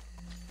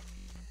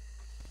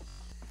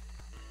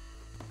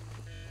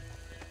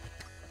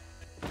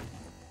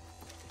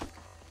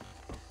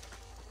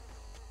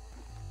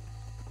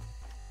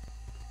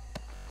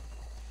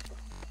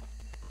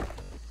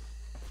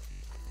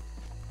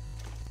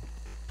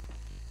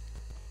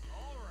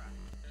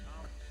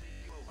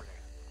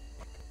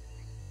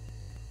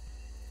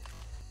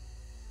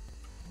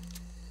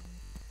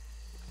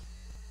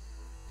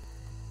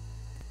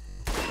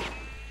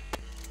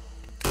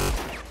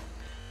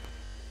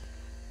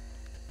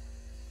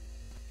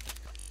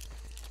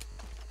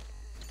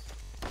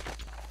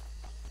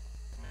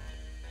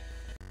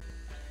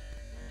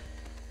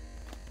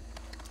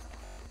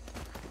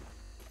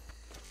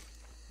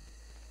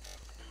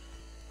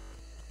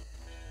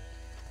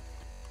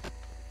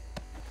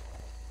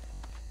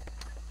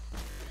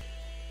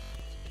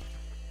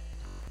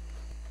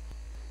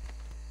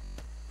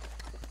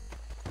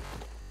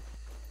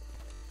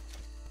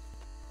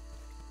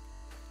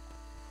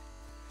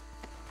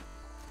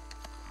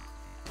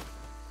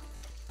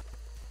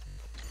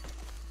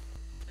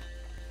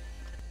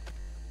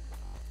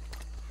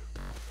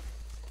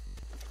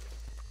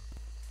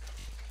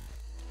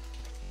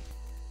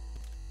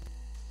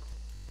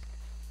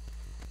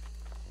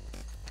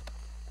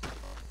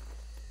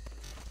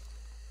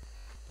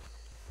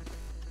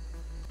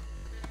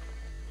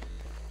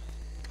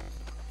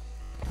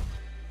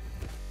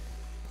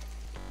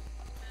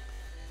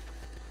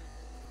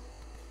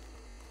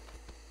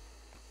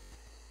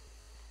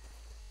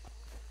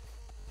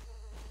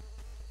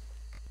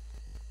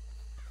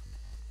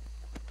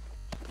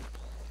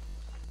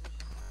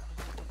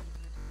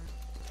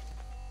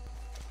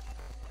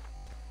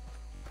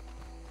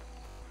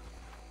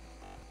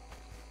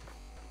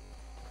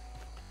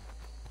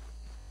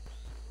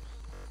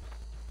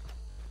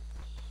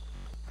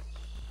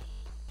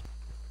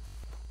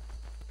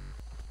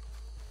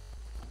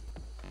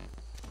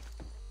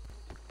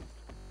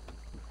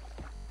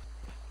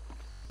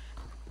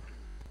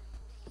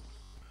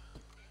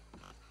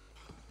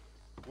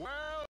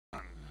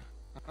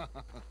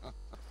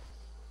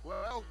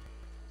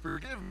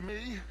 Forgive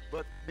me,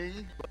 but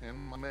me and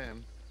my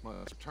men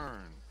must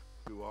return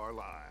to our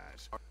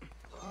lives.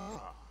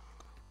 Ah.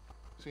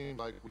 Seems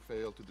like we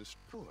failed to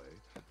destroy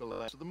the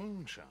last of the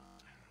moonshine.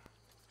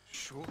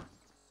 Sure.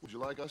 Would you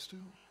like us to?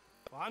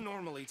 Well, I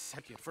normally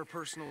take it for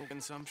personal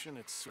consumption.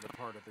 It's sort of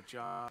part of the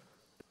job.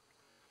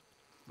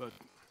 But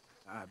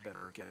I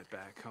better get it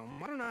back home.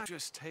 Why don't I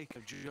just take a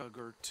jug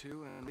or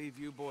two and leave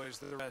you boys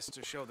the rest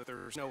to show that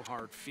there's no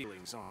hard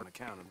feelings on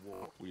account of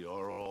war? We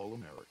are all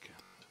American.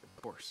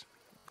 Of course.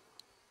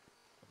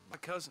 My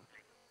cousin,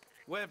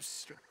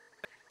 Webster.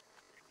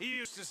 He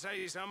used to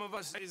say some of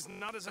us is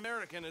not as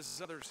American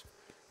as others.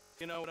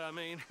 You know what I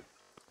mean?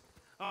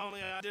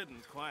 Only I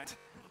didn't quite.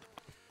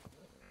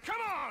 Come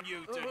on,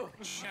 you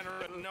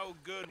degenerate,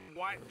 no-good,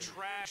 white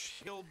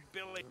trash,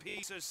 hillbilly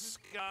piece of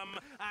scum.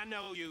 I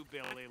know you,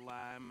 Billy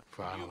Lime.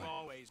 Finally. You've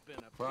always been a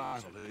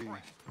piece of Finally.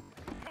 crap.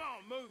 Come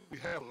on, move. We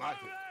have life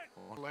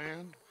on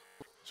land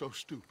so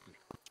stupid,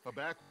 a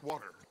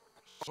backwater,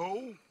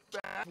 so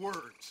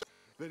backwards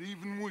that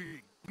even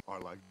we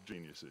are like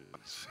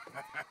geniuses.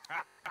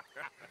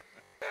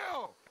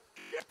 Hell,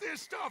 get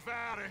this stuff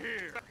out of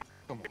here.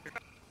 Come on,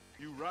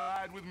 you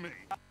ride with me.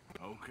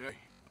 Okay.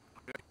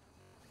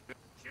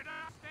 Should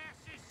I stash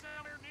this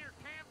cellar near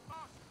Camp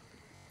Boss?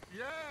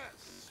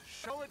 Yes,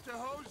 show it to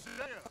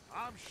Hosea.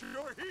 I'm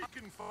sure he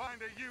can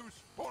find a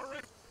use for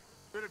it.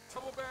 Bit of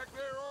trouble back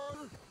there,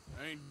 Arthur?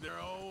 Ain't there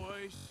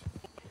always?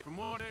 From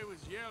what they was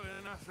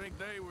yelling, I think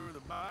they were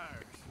the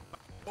buyers.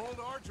 Old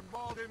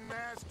Archibald didn't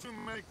ask too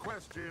many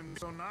questions,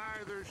 so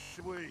neither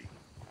should we.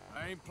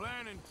 I ain't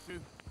planning to.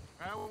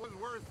 That was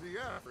worth the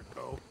effort,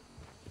 though.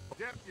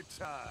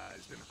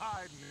 Deputized and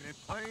hiding in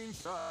plain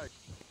sight.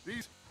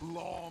 These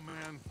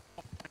lawmen,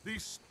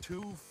 these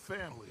two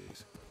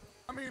families.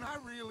 I mean, I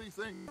really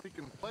think we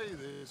can play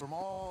this from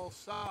all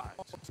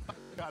sides.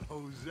 Got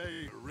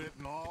Hosea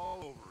written all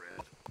over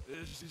it.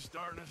 This is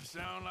starting to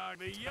sound like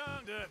the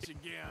Young Dutch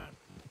again.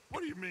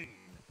 What do you mean,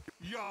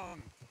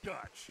 young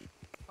Dutch?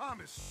 I'm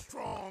as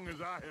strong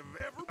as I have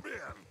ever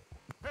been.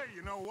 Hey,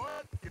 you know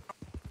what?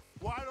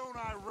 Why don't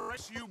I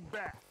race you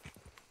back?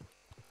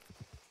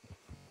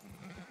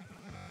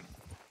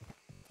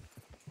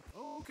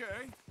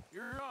 Okay,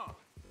 you're on.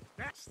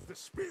 That's the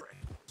spirit.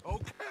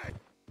 Okay.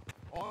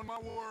 On my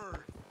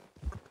word.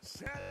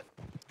 Set,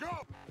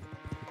 go!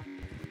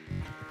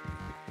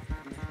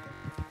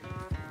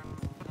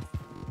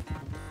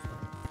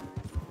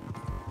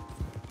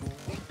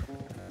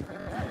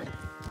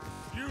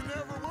 You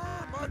never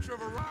were much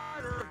of a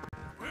rider.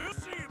 We'll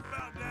see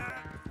about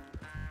that.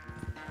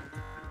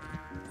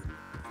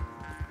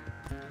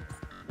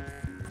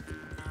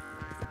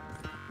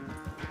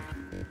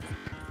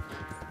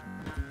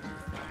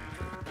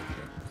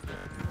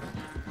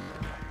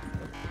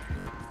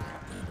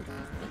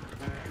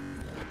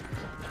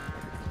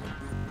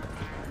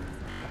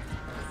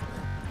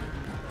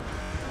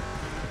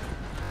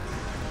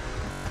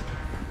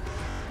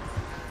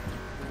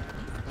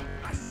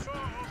 I sure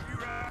hope you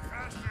ride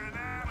faster than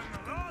that when the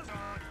law's on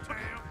your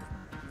tail.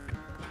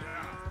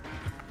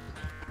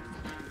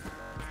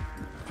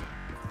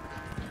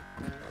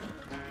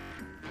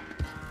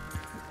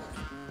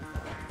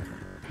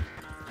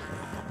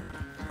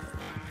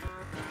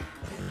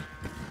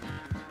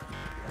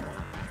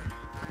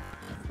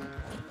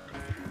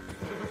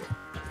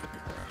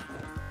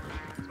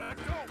 Let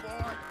go,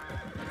 boy.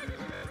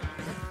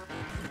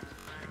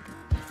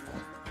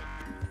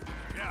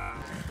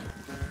 Yeah.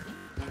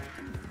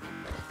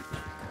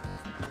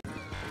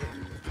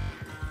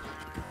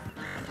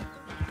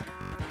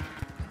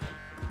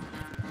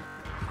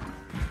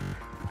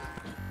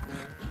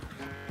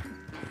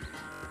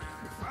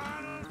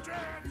 Final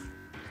stretch.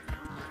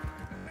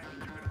 You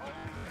can hold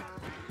it.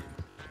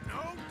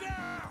 No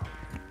doubt.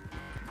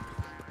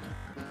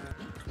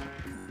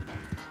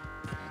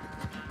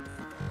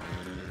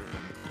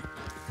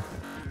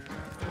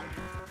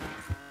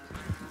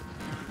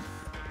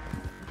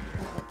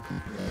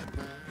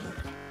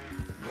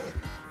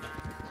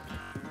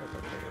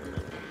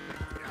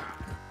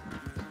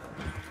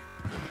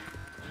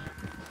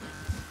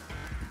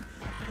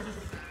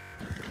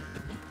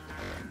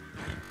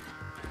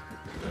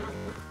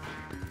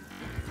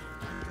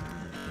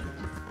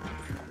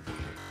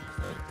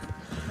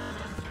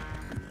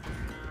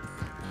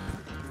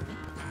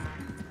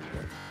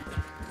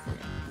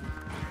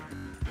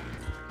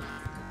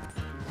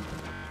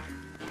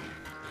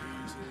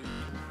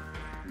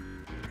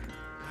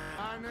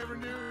 I never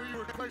knew you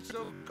were quite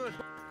so good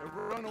to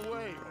run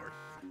away, Lord.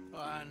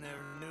 I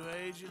never knew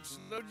age had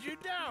slowed you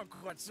down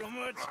quite so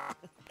much.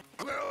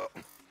 Well,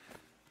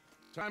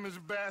 time is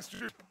a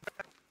bastard.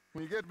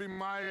 When you get to be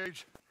my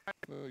age,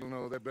 well, you'll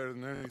know that better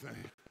than anything.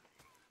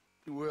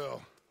 You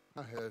will.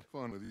 I had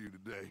fun with you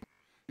today.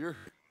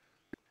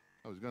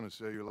 I was gonna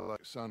say you're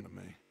like a son to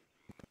me.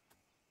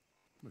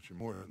 But you're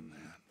more than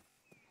that.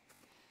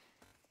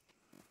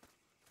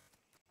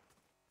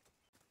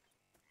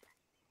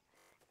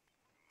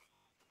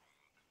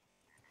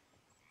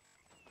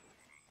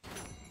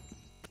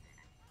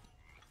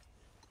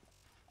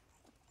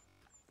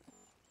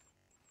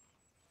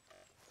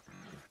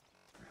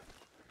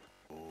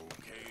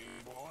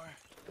 boy.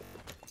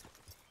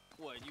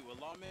 What, you a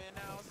lawman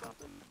now or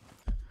something?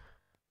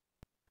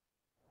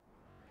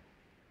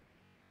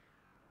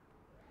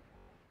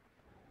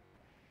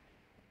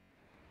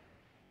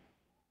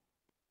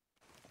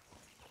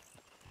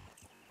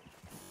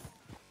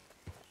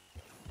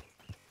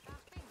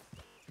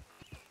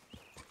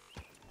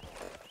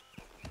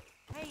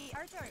 Hey,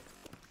 Arthur.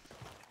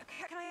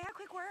 Can I have a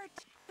quick word?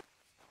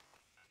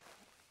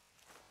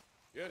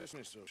 Yes,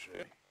 Miss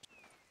O'Shea.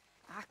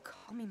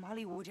 Call me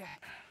Molly, would ya?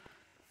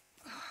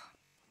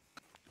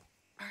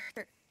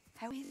 Arthur,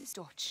 how is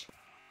Dutch?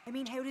 I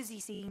mean, how does he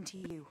seem to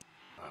you?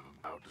 I'm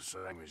about the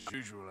same as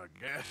usual, I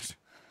guess.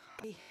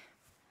 I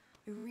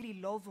really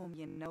love him,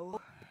 you know.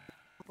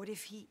 But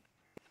if he...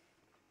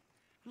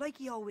 Like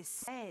he always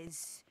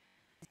says,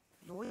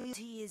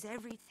 loyalty is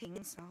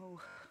everything,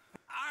 so...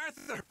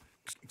 Arthur!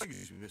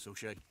 Excuse me, Miss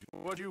O'Shea.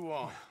 What do you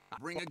want? I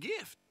bring a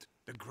gift.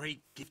 The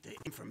great gift of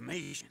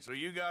information. So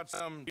you got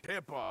some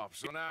tip-off,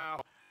 so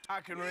now I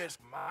can risk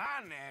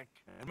my neck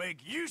and make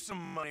you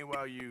some money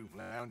while you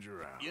lounge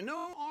around. You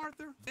know,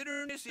 Arthur,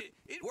 bitterness,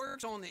 it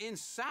works on the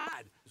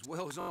inside as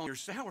well as on your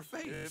sour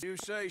face. If you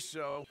say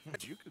so,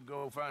 you could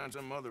go find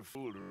some other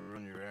fool to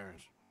run your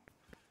errands.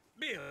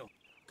 Bill,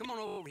 come on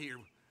over here.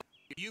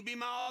 You be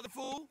my other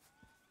fool?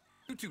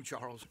 You too,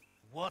 Charles.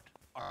 What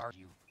are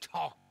you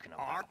talking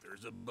about?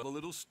 Arthur's a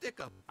little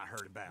stick-up I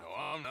heard about. No,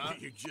 I'm not.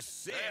 You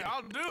just said... Hey,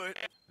 I'll do it,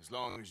 as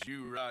long as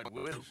you ride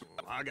with us.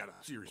 I got a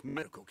serious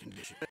medical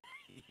condition.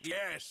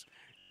 Yes,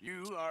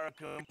 you are a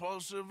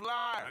compulsive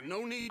liar.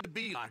 No need to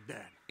be like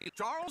that.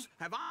 Charles,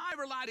 have I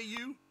ever lied to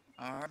you?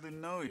 I hardly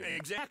know you.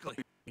 Exactly.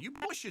 You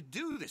boys should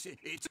do this.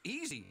 It's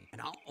easy, and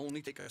I'll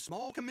only take a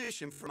small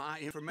commission for my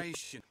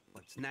information.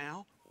 But it's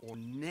now or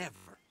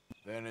never.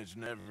 Then it's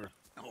never.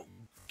 Oh,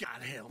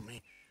 God help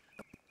me.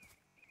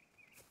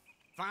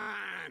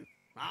 Fine,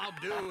 I'll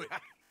do it.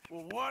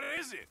 Well, what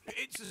is it?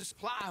 It's a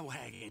supply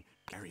wagon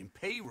carrying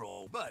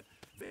payroll, but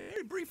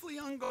very briefly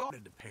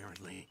unguarded,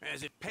 apparently,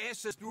 as it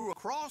passes through a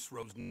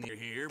crossroads near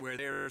here where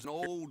there's an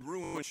old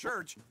ruined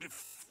church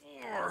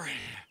before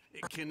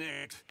it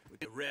connects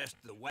with the rest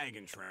of the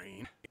wagon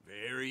train.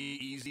 Very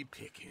easy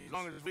pickings. As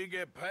long as we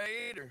get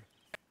paid or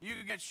you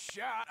get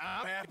shot,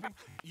 I'm happy.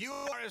 You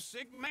are a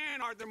sick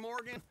man, Arthur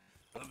Morgan.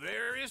 A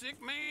very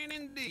sick man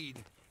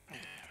indeed.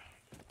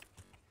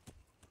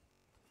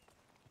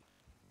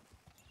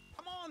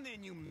 Come on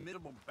then, you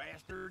miserable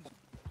bastards.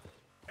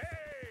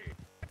 Hey!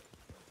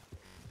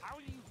 How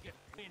do you get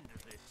wind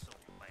of this,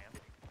 old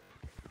man?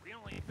 We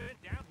only been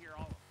down here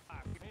all of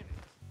 5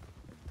 minutes.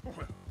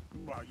 Well,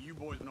 while you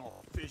boys been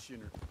off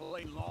fishing or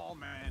playing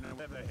lawman or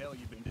whatever the hell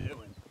you've been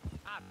doing,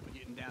 I've been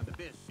getting down to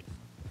business.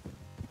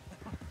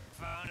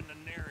 Finding the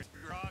nearest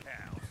drug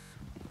house.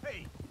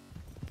 Hey,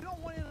 you don't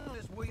want in on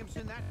this,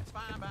 Williamson, that's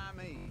fine by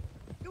me.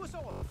 Do us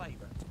all a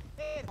favor.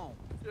 Head home.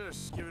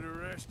 Just give it a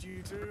rest,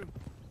 you two.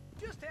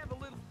 Just have a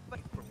little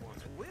faith for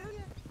once, will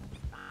you?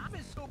 I've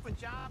been scoping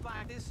jobs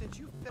like this since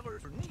you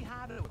fellers were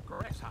knee-high to a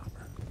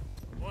grasshopper.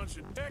 Once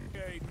a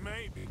decade,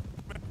 maybe.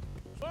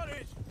 What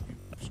is you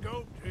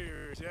scoped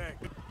here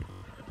exactly?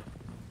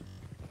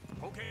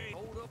 Okay,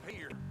 hold up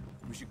here.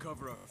 We should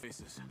cover our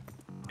faces.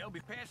 They'll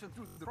be passing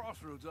through the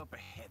crossroads up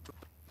ahead.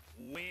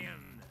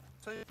 When?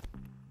 Soon,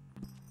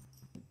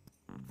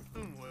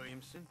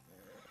 Williamson.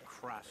 For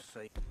Christ's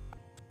sake.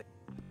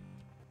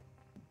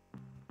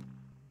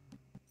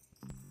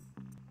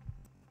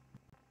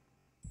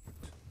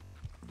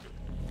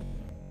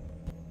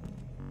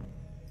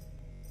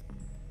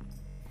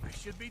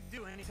 I should be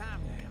due any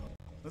time now.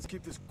 Let's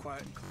keep this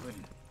quiet and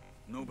clean.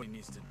 Nobody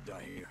needs to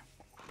die here.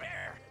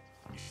 Where?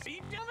 You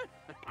see, Dylan?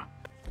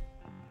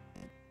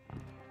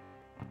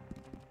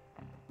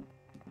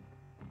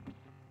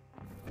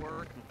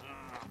 Work.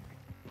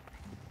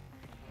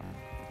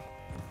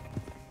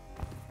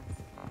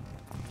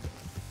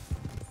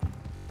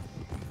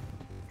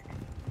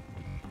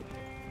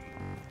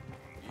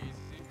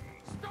 Easy.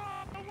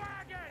 Stop the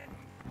wagon!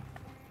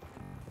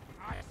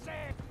 I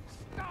said,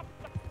 stop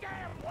the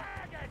damn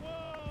wagon!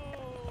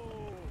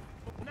 Whoa!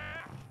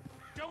 Now,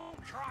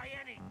 don't try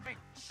anything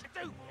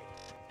stupid,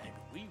 and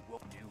we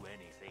won't do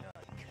anything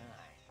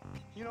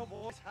unkind. You know,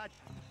 boys, I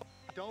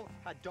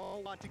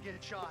don't want to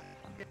get shot.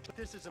 But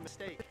this is a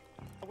mistake.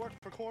 I work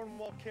for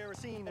Cornwall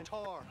Kerosene and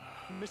Tar.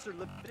 Mr.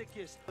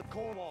 Leviticus of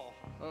Cornwall.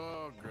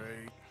 Oh,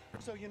 great.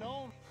 So you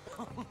know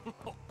him?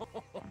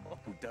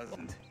 Who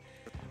doesn't?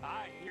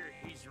 I hear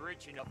he's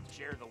rich enough to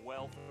share the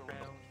wealth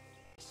around.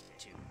 It's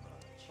too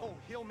much. Oh,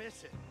 he'll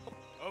miss it.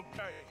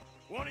 Okay,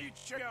 why don't you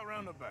check out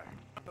around the back?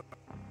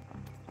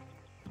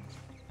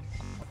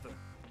 Arthur,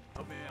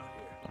 help me out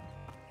here.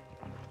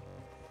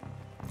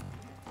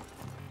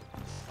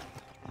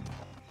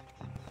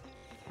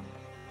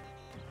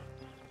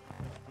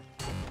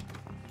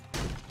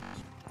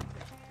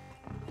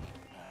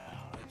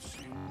 Let's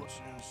see what's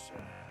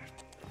inside.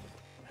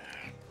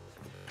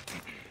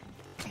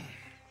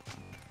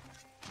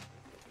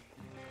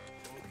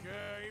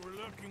 Okay, we're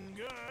looking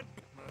good.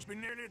 Must be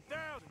nearly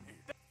 1,000 here.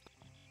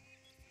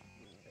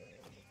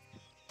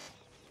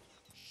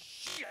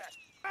 Shit!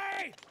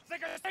 Hey!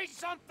 Think I Say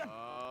something!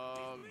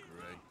 Oh,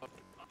 great.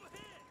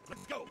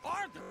 Let's go,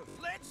 Arthur!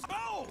 Let's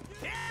go!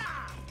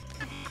 Yeah!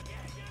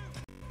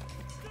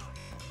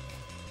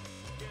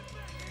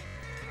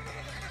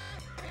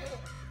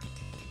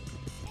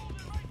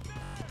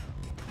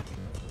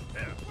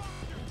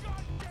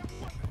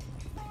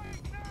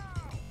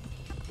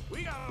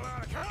 We got a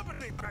lot of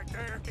company back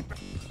there.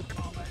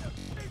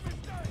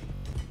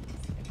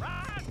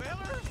 Right,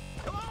 Miller!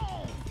 Come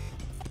on!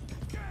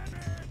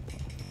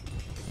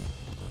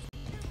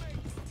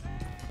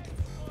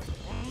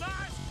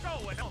 Nice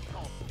going,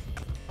 Uncle!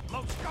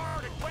 Most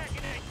started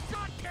whacking a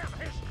goddamn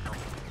history!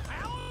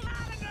 How am I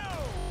to know?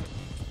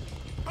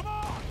 Come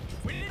on!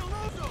 We need to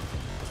lose them!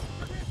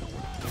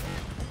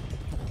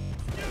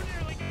 You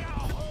nearly got a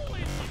hole in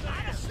you there!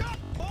 Light us up,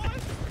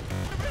 boys!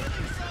 Get rid of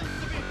these sons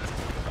of bitches!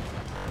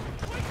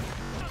 Wait,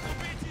 sons of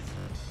bitches!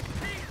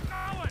 Keep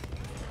going!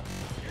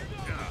 Here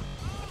goes!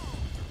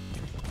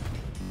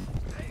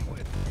 Stay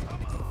with me,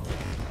 come on!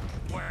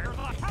 Where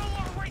the hell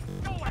are we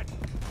going?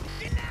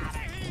 Get out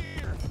of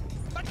here!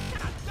 Let's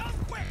get a dumb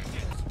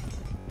questions!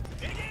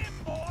 Dig in,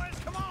 boys!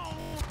 Come on!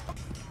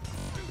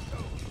 Shoot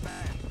those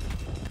back!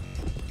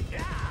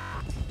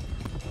 Yeah!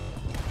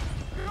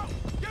 Go!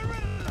 Get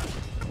rid of them!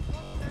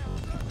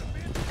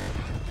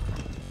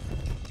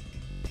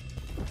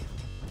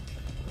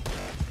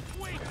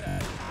 Wait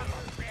that son of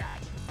a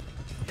bitch!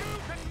 You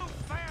can move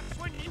fast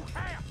when you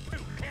have to,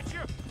 can't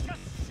you?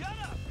 Just shut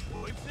up,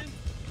 Williamson!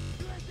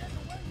 You ain't getting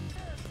away from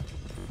this!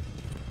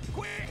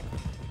 Quick!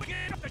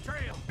 Get up the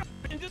trail!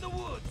 Into the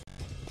woods!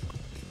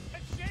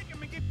 Let's shake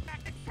him and get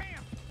back to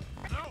camp!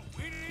 No,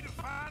 we need to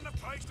find a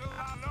place to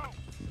lie low.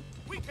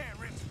 We can't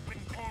risk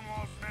splitting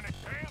Cornwall's men at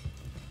camp.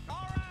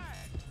 All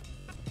right!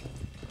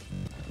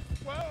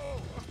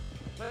 Whoa!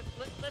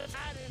 Let's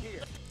hide in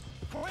here.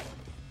 Quick!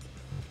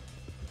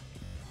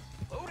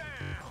 Slow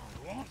down!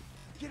 Go on.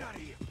 Get out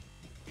of here!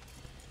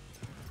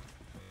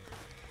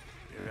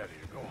 Get out of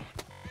here, go on.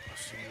 I'll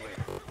see you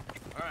later.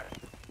 All right,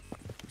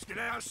 let's get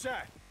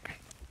outside.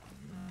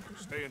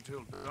 Stay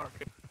until dark,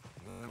 and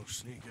then we'll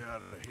sneak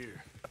out of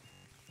here.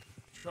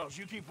 Charles,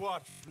 you keep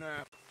watch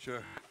now.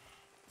 Sure.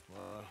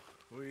 While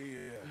we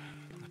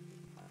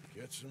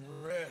get some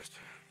rest.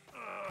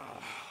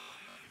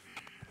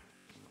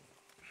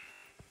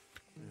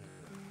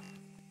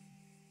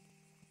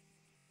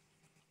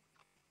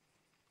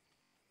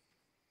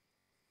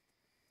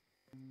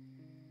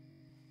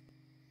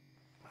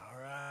 All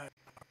right.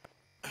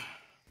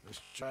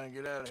 Let's try and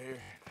get out of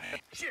here.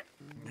 Shit!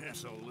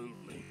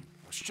 Absolutely.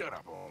 Shut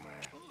up, old man.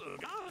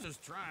 Look, I was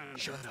just trying to...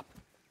 Shut up.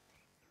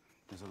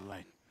 There's a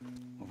light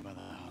over by the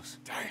house.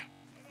 Damn.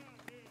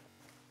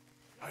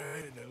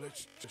 Hey, now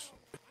let's just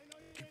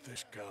keep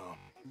this calm.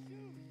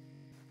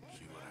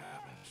 See what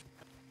happens.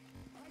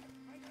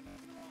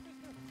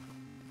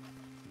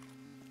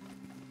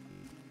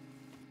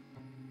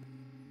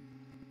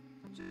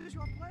 Is this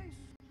your place?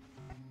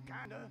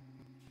 Kinda.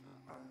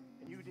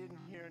 And you didn't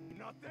hear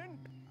nothing?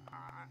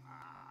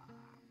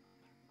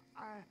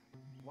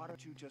 Why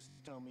don't you just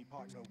tell me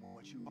parts of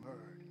what you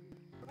heard?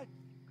 Go ahead,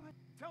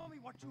 tell me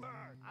what you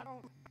heard. I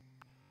don't...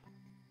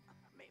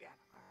 Maybe I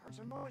heard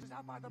some noises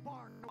out by the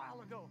barn a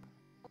while ago.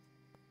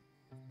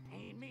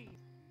 Ain't me.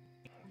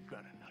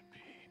 Gotta not be.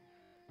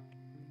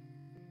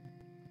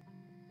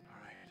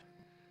 All right.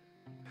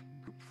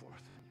 Group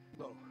forth.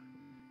 Go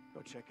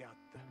check out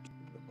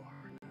the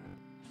barn.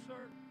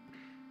 Sir.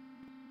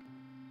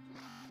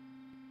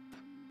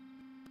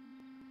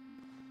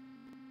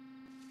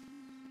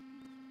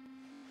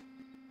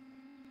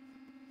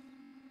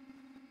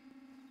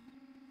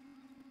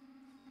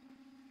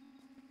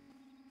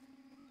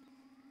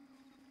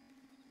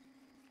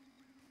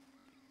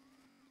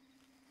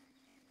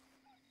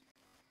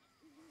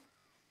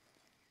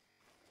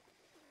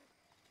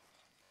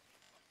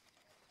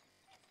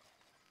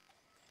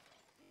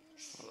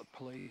 Well, the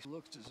place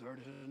looks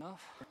deserted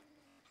enough.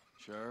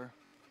 Sure.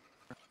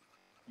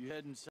 You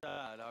head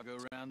inside, I'll go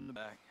around the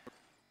back.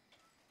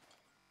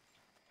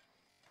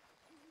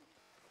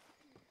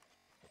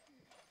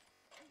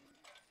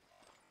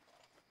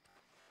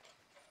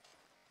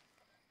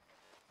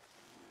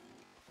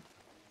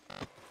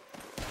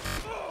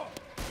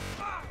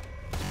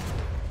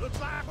 Looks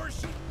like we're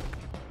shooting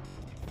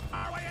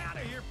our way out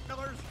of here,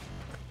 fellers.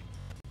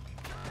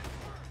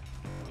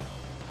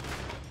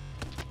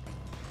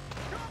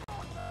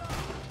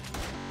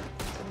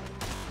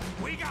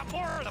 We got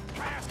more of the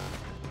past.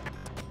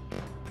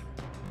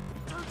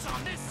 Dirt's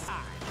on this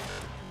side.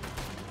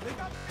 They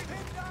got me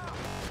pinned down.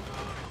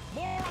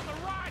 More on the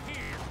right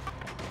here.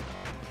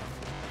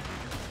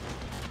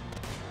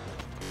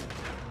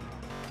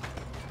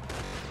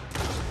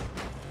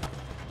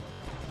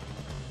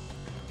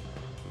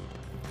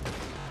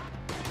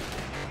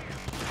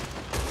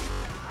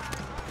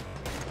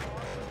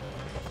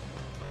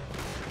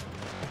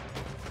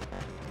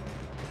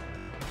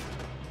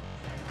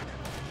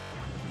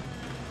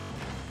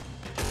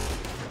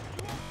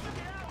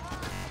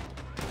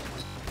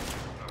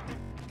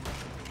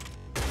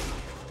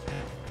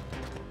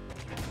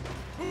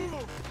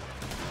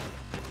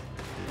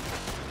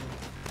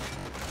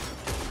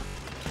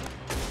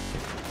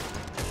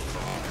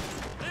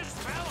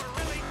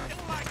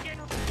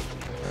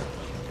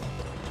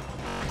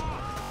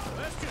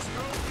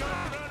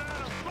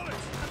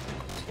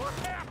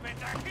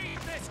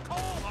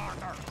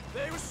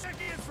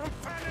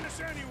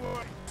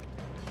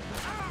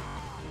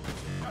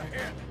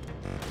 ahead.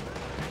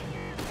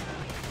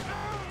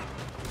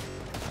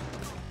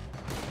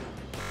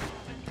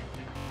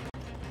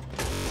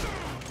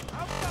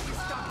 How about we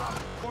stop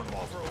robbing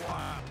Cornwall for a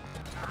while?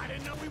 I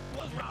didn't know we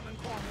was robbing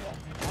Cornwall.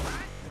 All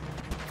right?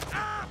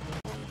 Ah!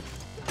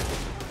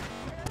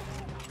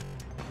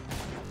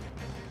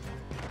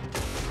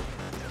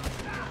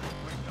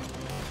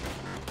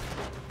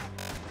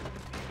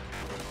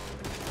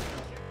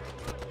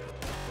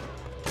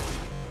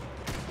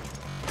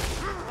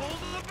 Hold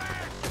the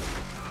back!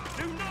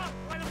 Do not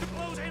let them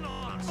close in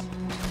on us!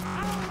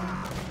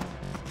 Ah!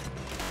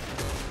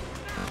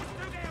 Now it's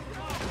too damn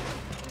close!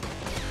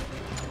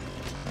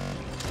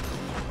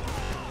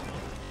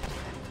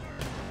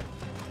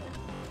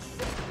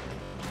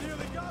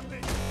 Nearly got me!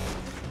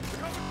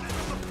 Coming in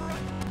from the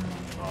front!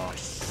 Oh,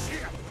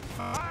 shit!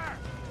 Fire!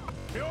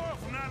 The oil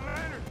from that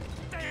lantern!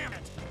 Damn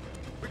it!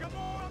 We got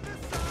more on this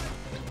side!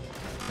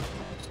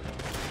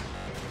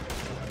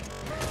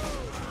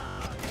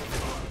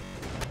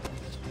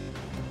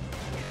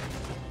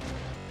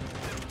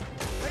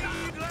 Hey,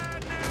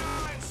 lad,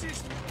 now! It's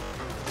just...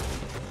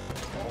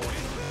 Oh,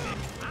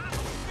 I'm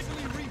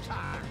officially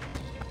retired.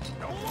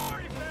 Don't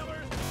worry,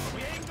 fellas.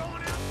 We ain't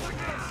going out like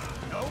this.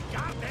 No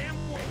goddamn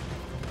way.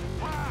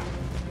 Why?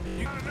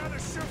 You got another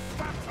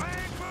surefire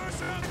plan for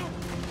us, Uncle?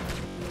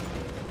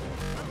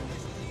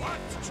 What,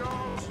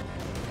 Charles?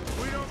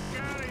 We don't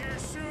get out of here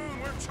soon.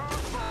 We're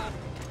charcoal.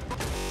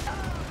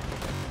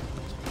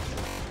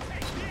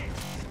 Hey, Dick!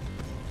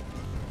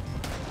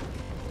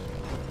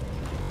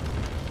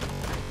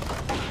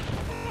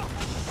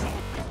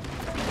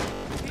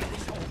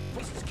 These old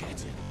pussies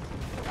catching.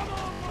 Come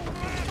on, old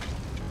man!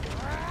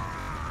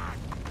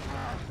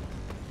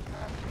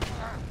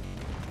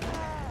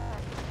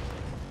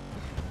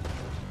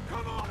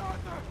 Come on,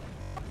 Arthur!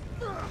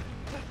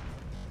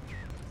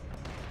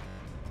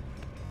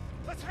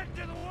 Let's head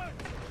to the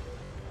woods!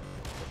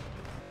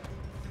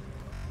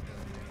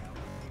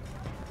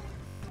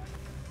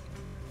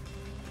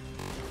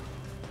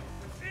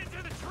 Into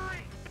the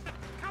tree!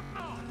 Come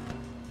on!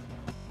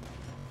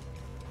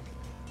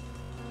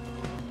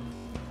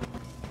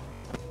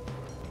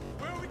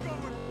 Where are we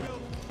going, Bill?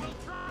 We'll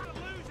try to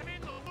lose him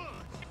in the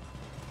woods!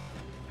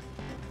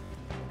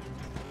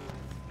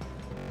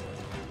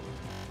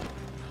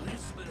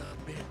 Let's split up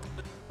a bit.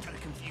 Try to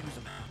confuse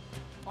them.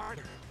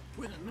 Arthur,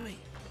 with me.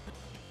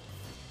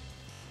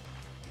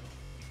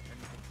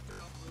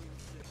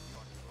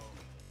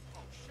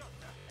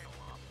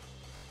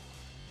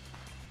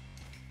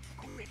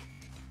 Quick,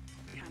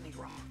 behind these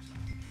rocks.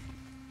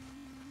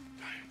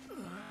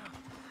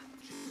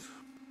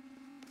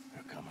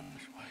 They're coming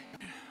this way.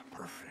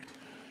 Perfect.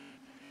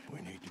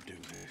 We need to do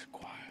this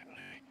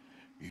quietly.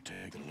 You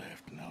take the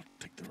left and I'll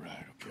take the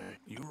right, okay?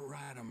 You're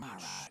right or my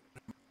right?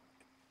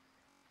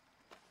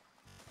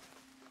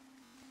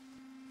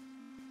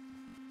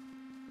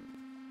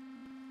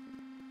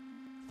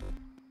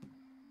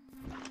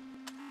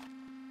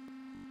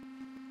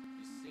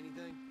 You see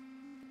anything?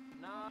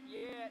 Not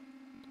yet.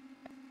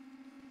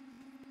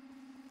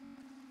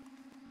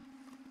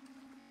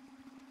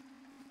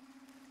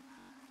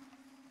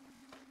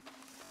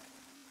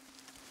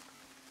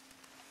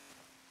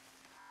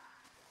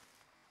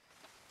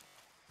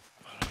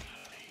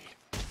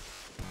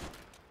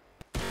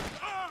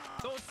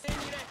 Don't send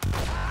you that.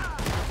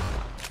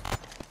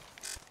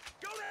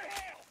 Go to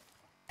hell!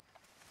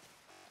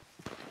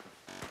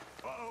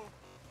 Uh-oh.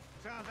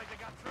 Sounds like they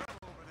got trouble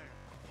over there.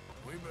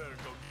 We better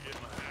go get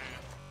my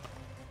hand.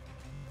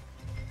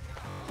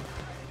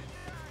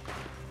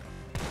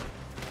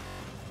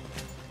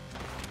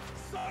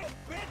 Son of a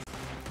bitch!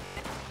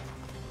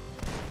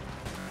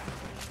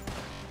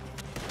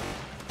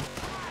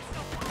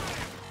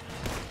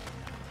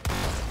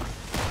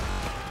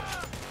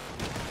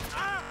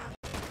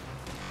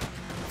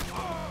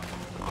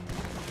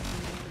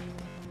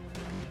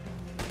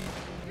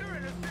 You're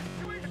in a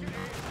situation here.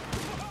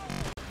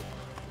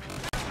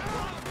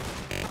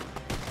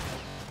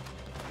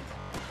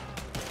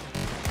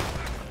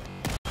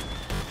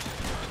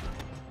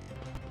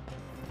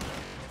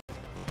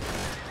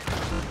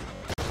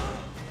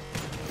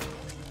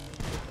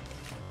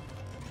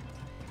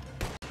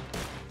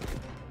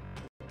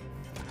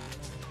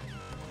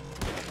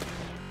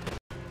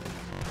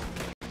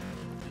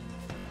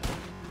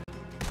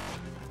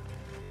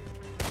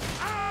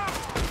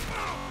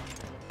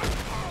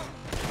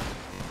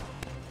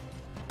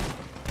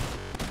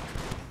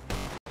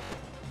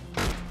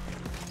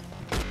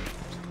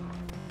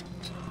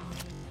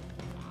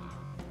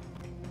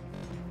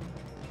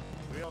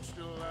 We all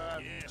still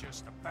alive? Yeah,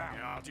 just about.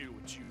 Yeah, I'll deal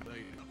with you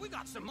later. We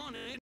got some money,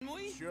 didn't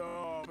we?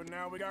 Sure, but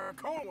now we got a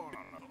cold one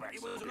on the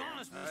It was an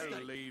honest mistake.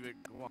 I'll leave it.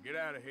 Go on, get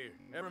out of here.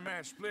 Every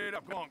man split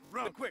up. Go on,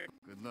 run quick.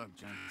 Good luck,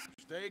 Johnny.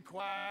 Stay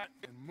quiet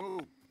and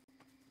move.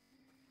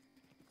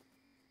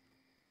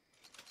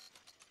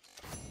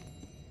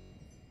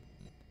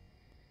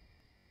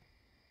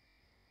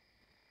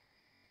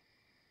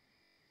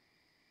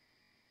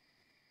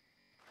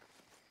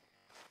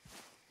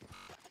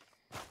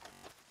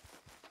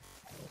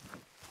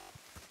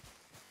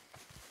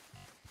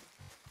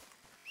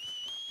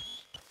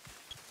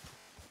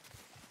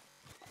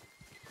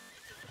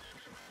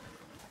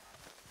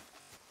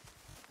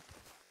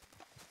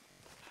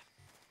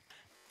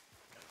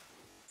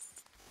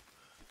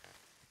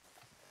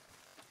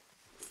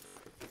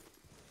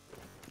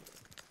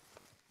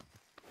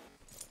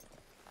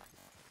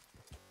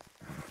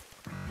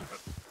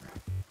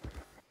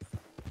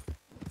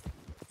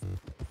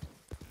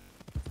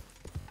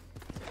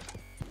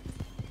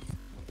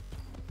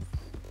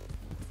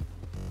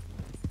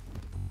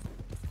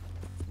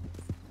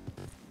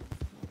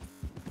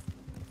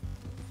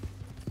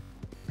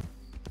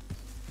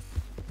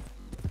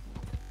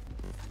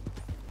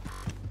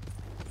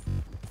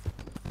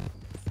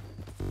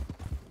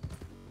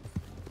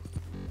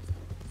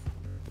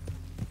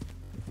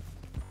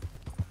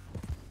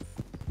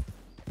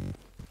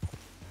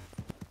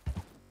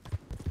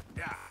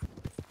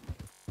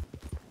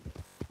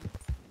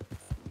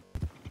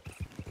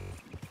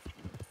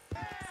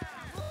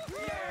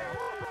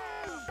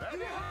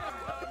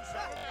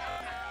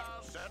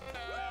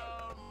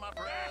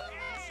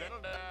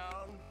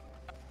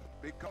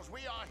 Because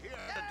we are here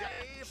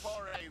today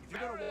for a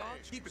very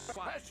Keep it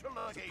quiet. special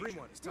occasion. Bring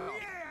one, it's time.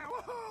 Yeah,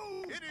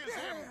 woohoo! It is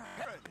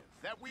imperative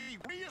that we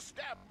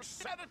reestablish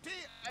sanity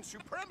and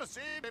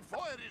supremacy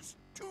before it is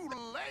too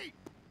late.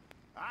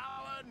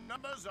 Our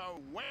numbers are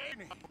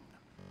waning,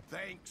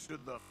 thanks to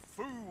the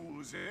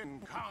fools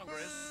in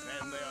Congress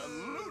and their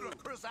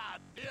ludicrous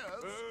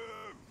ideas.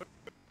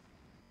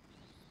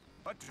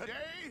 But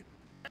today,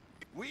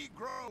 we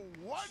grow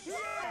one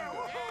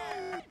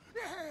step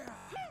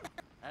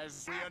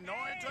as we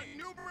anoint a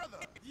new brother.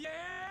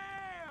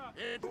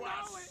 Into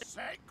our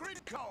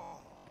sacred cause.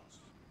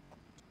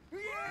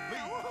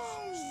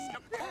 Please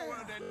step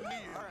forward and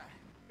kneel.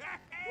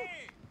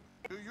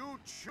 Do you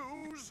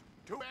choose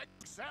to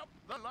accept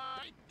the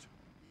light?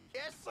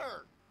 Yes,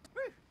 sir.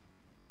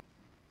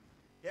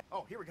 Yeah.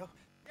 Oh, here we go.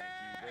 Thank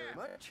you very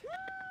much.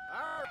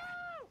 All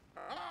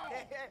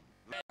right.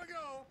 Let me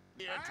go.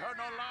 The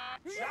eternal light.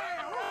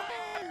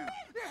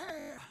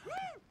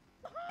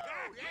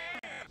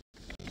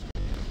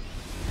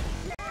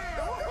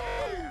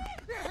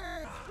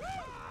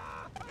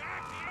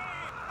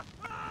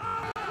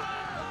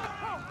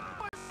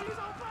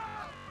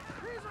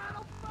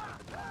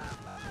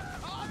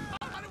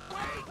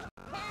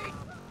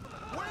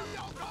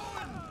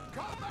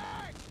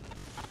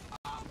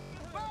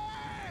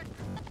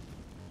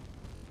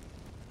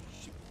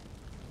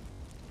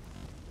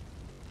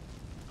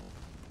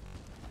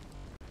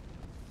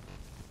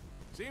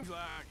 Seems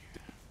like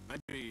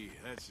maybe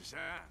that's the sign,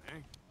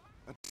 eh?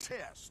 A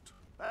test,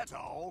 that's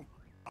all.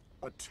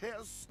 A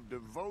test of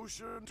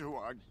devotion to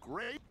our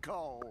great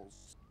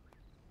cause.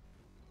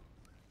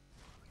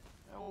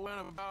 That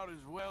went about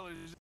as well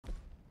as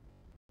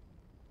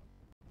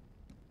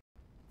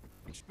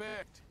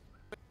expect.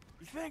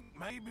 You think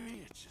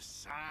maybe it's a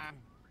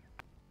sign?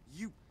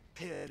 You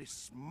petty,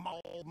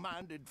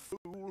 small-minded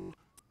fool.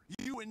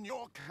 You and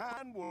your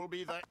kind will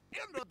be the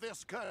end of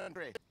this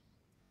country.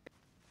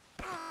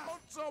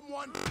 Want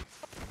someone?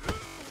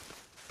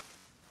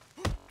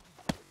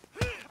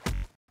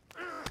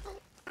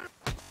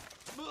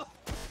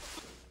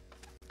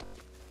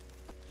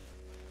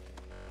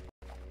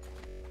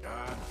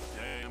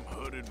 Goddamn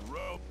hooded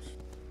ropes.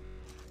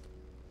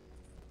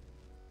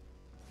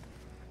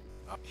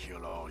 I'll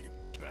kill all you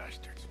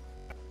bastards.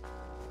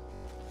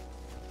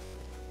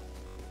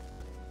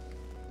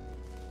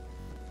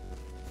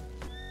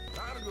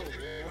 Time to go, boy.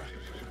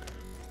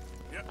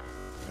 Yep.